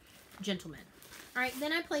two gentlemen. All right,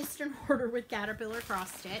 then I placed an order with Caterpillar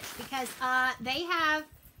Cross Stitch because they have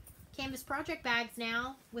canvas project bags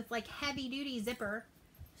now with like heavy duty zipper.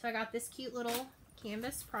 So I got this cute little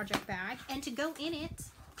canvas project bag, and to go in it,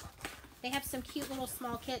 they have some cute little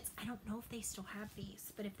small kits. I don't know if they still have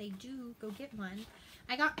these, but if they do, go get one.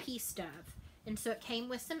 I got Peace Dove, and so it came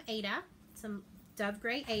with some aida, some Dove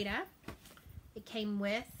Gray aida. It came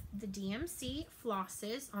with the DMC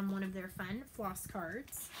flosses on one of their fun floss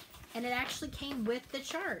cards. And it actually came with the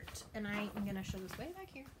chart. And I am going to show this way back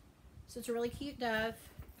here. So it's a really cute dove.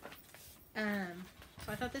 So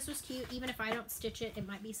I thought this was cute. Even if I don't stitch it, it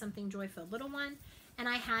might be something joy-filled little one. And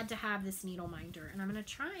I had to have this needle minder. And I'm going to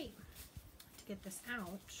try to get this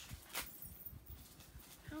out.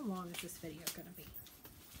 How long is this video going to be?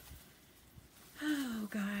 Oh,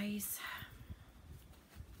 guys.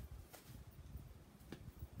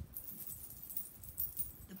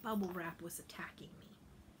 The bubble wrap was attacking me.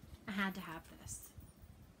 I had to have this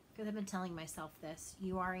because I've been telling myself this.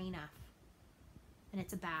 You are enough. And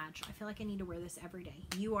it's a badge. I feel like I need to wear this every day.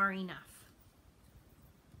 You are enough.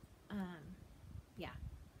 Yeah.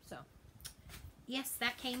 So, yes,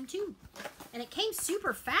 that came too. And it came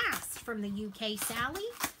super fast from the UK, Sally.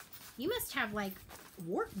 You must have like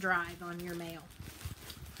warp drive on your mail.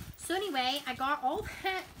 So anyway, I got all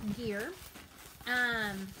that gear.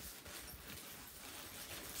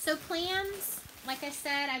 So plans. Like I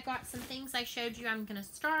said, I've got some things I showed you I'm going to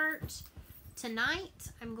start. Tonight,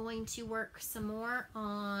 I'm going to work some more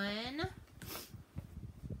on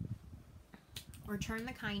Return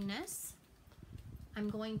the Kindness. I'm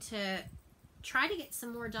going to try to get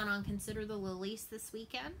some more done on Consider the Lilies this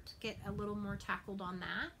weekend. Get a little more tackled on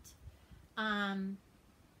that.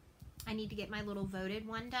 I need to get my little voted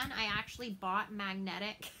one done. I actually bought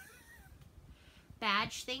magnetic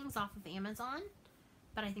badge things off of Amazon,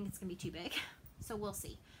 but I think it's going to be too big. So we'll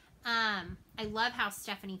see. I love how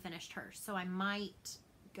Stephanie finished hers, so I might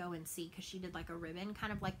go and see because she did like a ribbon,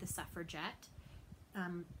 kind of like the suffragette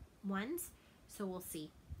ones. So we'll see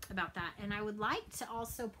about that. And I would like to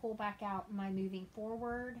also pull back out my Moving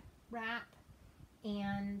Forward wrap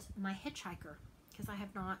and my Hitchhiker because I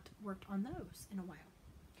have not worked on those in a while.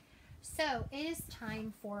 So it is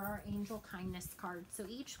time for our Angel Kindness card. So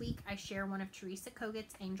each week I share one of Teresa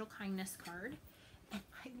Kogut's Angel Kindness card, and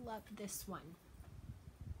I love this one.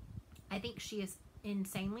 I think she is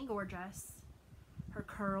insanely gorgeous. Her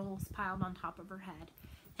curls piled on top of her head.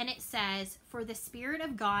 And it says, "For the Spirit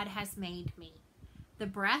of God has made me. The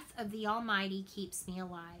breath of the Almighty keeps me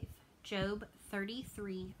alive." Job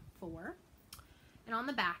 33:4. And on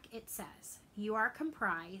the back it says, "You are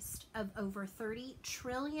comprised of over 30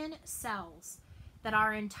 trillion cells that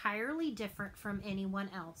are entirely different from anyone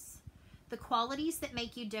else. The qualities that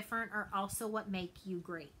make you different are also what make you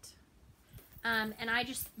great." And I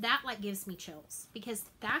just, that like gives me chills because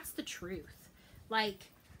that's the truth.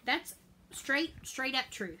 Like, that's straight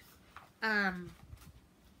up truth. When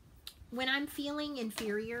I'm feeling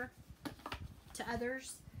inferior to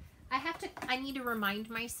others, I need to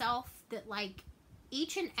remind myself that like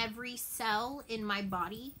each and every cell in my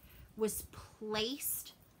body was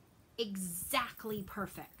placed exactly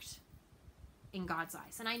perfect in God's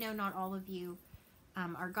eyes. And I know not all of you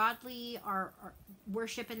are godly, are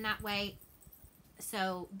worship in that way.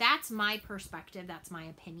 So that's my perspective. That's my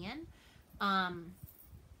opinion.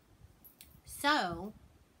 So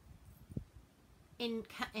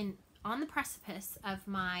on the precipice of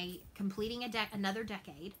my completing another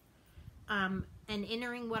decade, and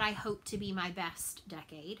entering what I hope to be my best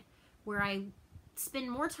decade, where I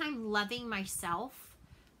spend more time loving myself,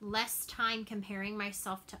 less time comparing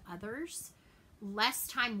myself to others, less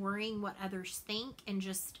time worrying what others think, and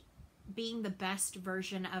just being the best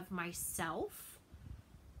version of myself.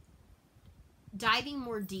 Diving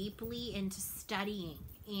more deeply into studying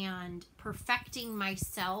and perfecting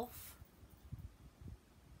myself,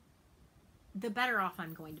 the better off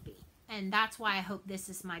I'm going to be. And that's why I hope this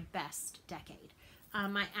is my best decade.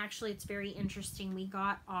 Actually, it's very interesting. We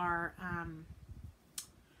got our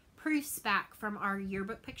proofs back from our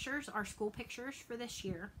yearbook pictures, our school pictures for this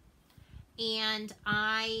year. And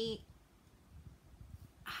I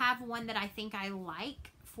have one that I think I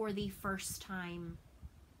like for the first time,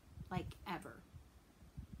 like, ever.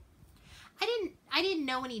 I didn't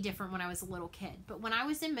know any different when I was a little kid, but when I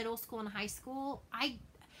was in middle school and high school,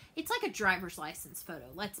 it's like a driver's license photo,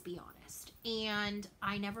 let's be honest, and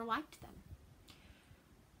I never liked them.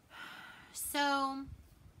 So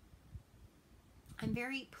I'm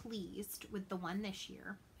very pleased with the one this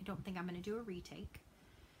year. I don't think I'm going to do a retake.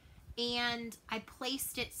 And I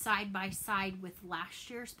placed it side by side with last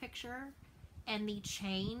year's picture, and the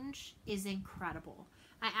change is incredible.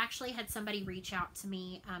 I actually had somebody reach out to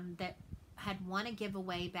me that had won a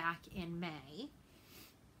giveaway back in May,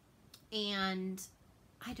 and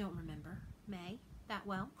I don't remember May that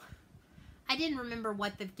well. I didn't remember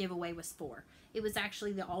what the giveaway was for. It was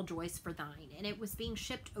actually the All Joys for Thine, and it was being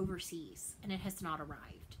shipped overseas, and it has not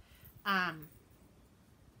arrived.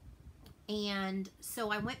 And so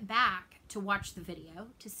I went back to watch the video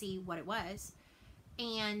to see what it was,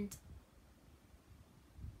 and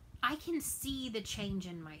I can see the change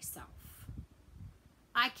in myself.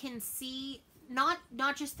 I can see not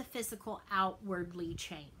just the physical outwardly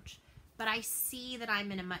change, but I see that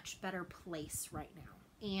I'm in a much better place right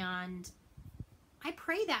now. And I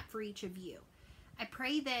pray that for each of you. I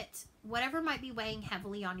pray that whatever might be weighing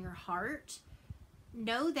heavily on your heart,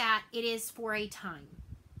 know that it is for a time.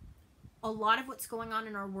 A lot of what's going on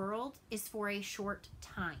in our world is for a short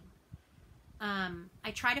time.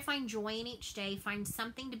 I try to find joy in each day, find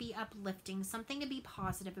something to be uplifting, something to be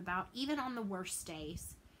positive about, even on the worst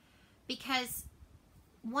days. Because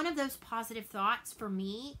one of those positive thoughts for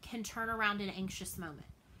me can turn around an anxious moment,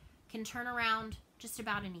 can turn around just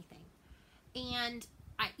about anything. And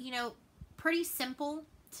pretty simple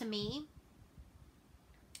to me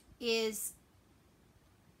is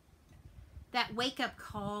that wake-up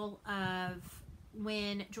call of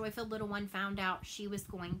when Joyful Little One found out she was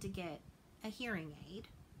going to get a hearing aid.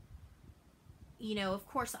 Of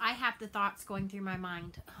course, I have the thoughts going through my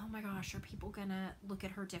mind, oh my gosh, are people gonna look at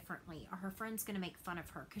her differently? Are her friends gonna make fun of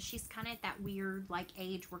her? Because she's kind of at that weird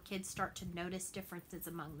age where kids start to notice differences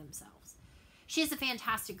among themselves. She has a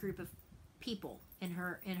fantastic group of people in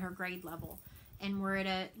her grade level, and we're at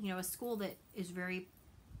a school that is very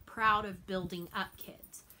proud of building up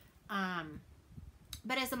kids.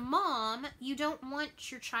 But as a mom, you don't want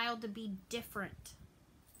your child to be different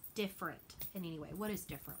in any way. What is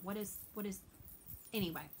different? What is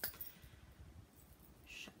anyway?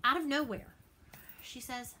 Out of nowhere, she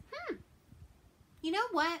says, you know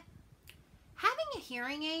what? Having a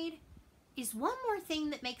hearing aid is one more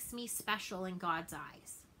thing that makes me special in God's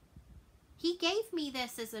eyes. He gave me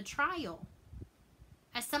this as a trial,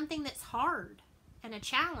 as something that's hard and a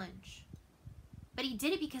challenge. But he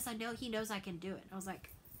did it because he knows I can do it. I was like,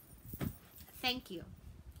 thank you.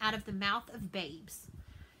 Out of the mouth of babes.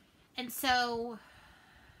 And so,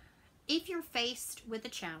 if you're faced with a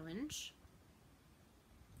challenge,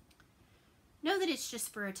 know that it's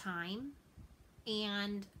just for a time.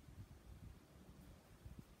 And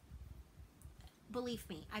believe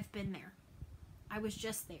me, I've been there. I was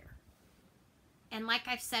just there. And like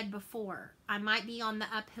I've said before, I might be on the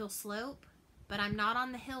uphill slope, but I'm not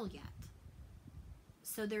on the hill yet.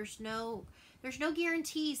 So there's no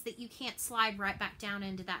guarantees that you can't slide right back down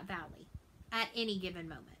into that valley at any given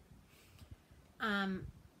moment.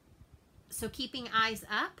 So keeping eyes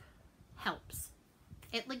up helps.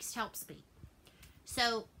 At least helps me.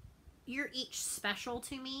 So you're each special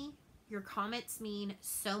to me. Your comments mean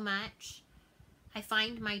so much. I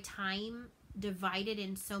find my time divided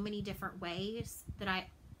in so many different ways that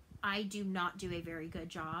I do not do a very good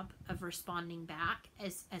job of responding back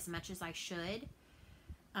as much as I should.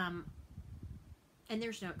 And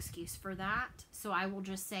there's no excuse for that. So I will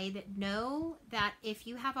just say that know that if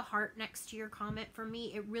you have a heart next to your comment from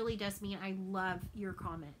me, it really does mean I love your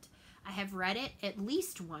comment. I have read it at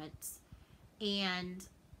least once, and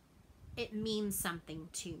it means something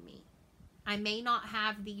to me. I may not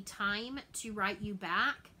have the time to write you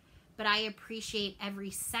back, but I appreciate every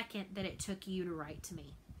second that it took you to write to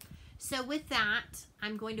me. So with that,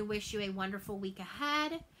 I'm going to wish you a wonderful week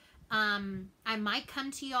ahead. I might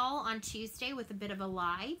come to y'all on Tuesday with a bit of a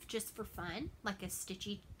live just for fun, like a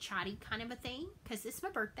stitchy, chatty kind of a thing, because it's my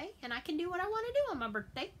birthday and I can do what I want to do on my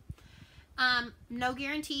birthday. No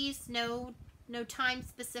guarantees, no time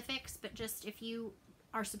specifics, but just if you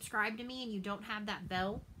are subscribed to me and you don't have that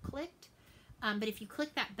bell clicked, but if you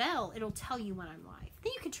click that bell, it'll tell you when I'm live.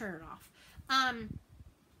 Then you can turn it off.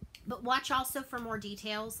 But watch also for more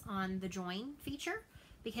details on the join feature,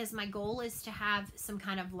 because my goal is to have some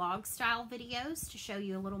kind of vlog style videos to show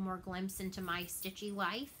you a little more glimpse into my stitchy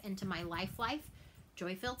life, into my life.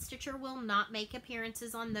 Joy-Filled Stitcher will not make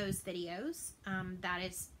appearances on those videos. That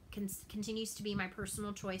continues to be my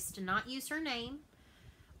personal choice to not use her name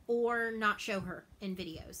or not show her in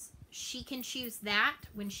videos. she can choose that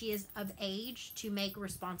when she is of age to make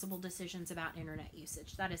responsible decisions about internet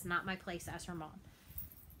usage. That is not my place as her mom.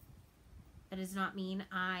 That does not mean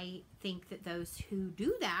I think that those who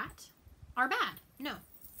do that are bad. No,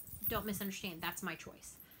 don't misunderstand. That's my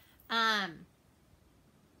choice.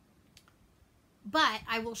 But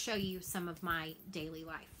I will show you some of my daily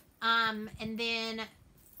life. And then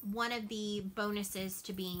one of the bonuses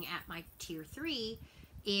to being at my tier 3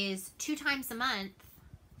 is 2 times a month,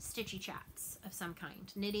 stitchy chats of some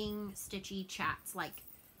kind. Knitting, stitchy chats, like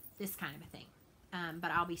this kind of a thing.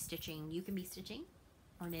 But I'll be stitching. You can be stitching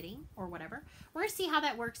or knitting or whatever. We're going to see how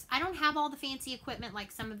that works. I don't have all the fancy equipment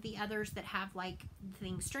like some of the others that have like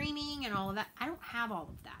things streaming and all of that. I don't have all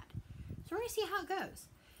of that. So we're going to see how it goes.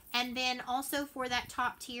 And then also for that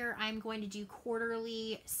top tier, I'm going to do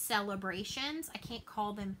quarterly celebrations. I can't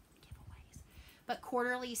call them giveaways, but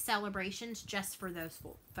quarterly celebrations just for those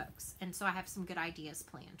folks. And so I have some good ideas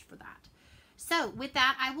planned for that. So with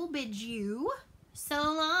that, I will bid you so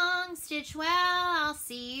long, stitch well. I'll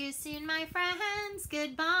see you soon, my friends.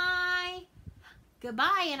 Goodbye.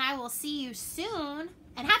 Goodbye, and I will see you soon.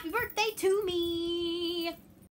 And happy birthday to me.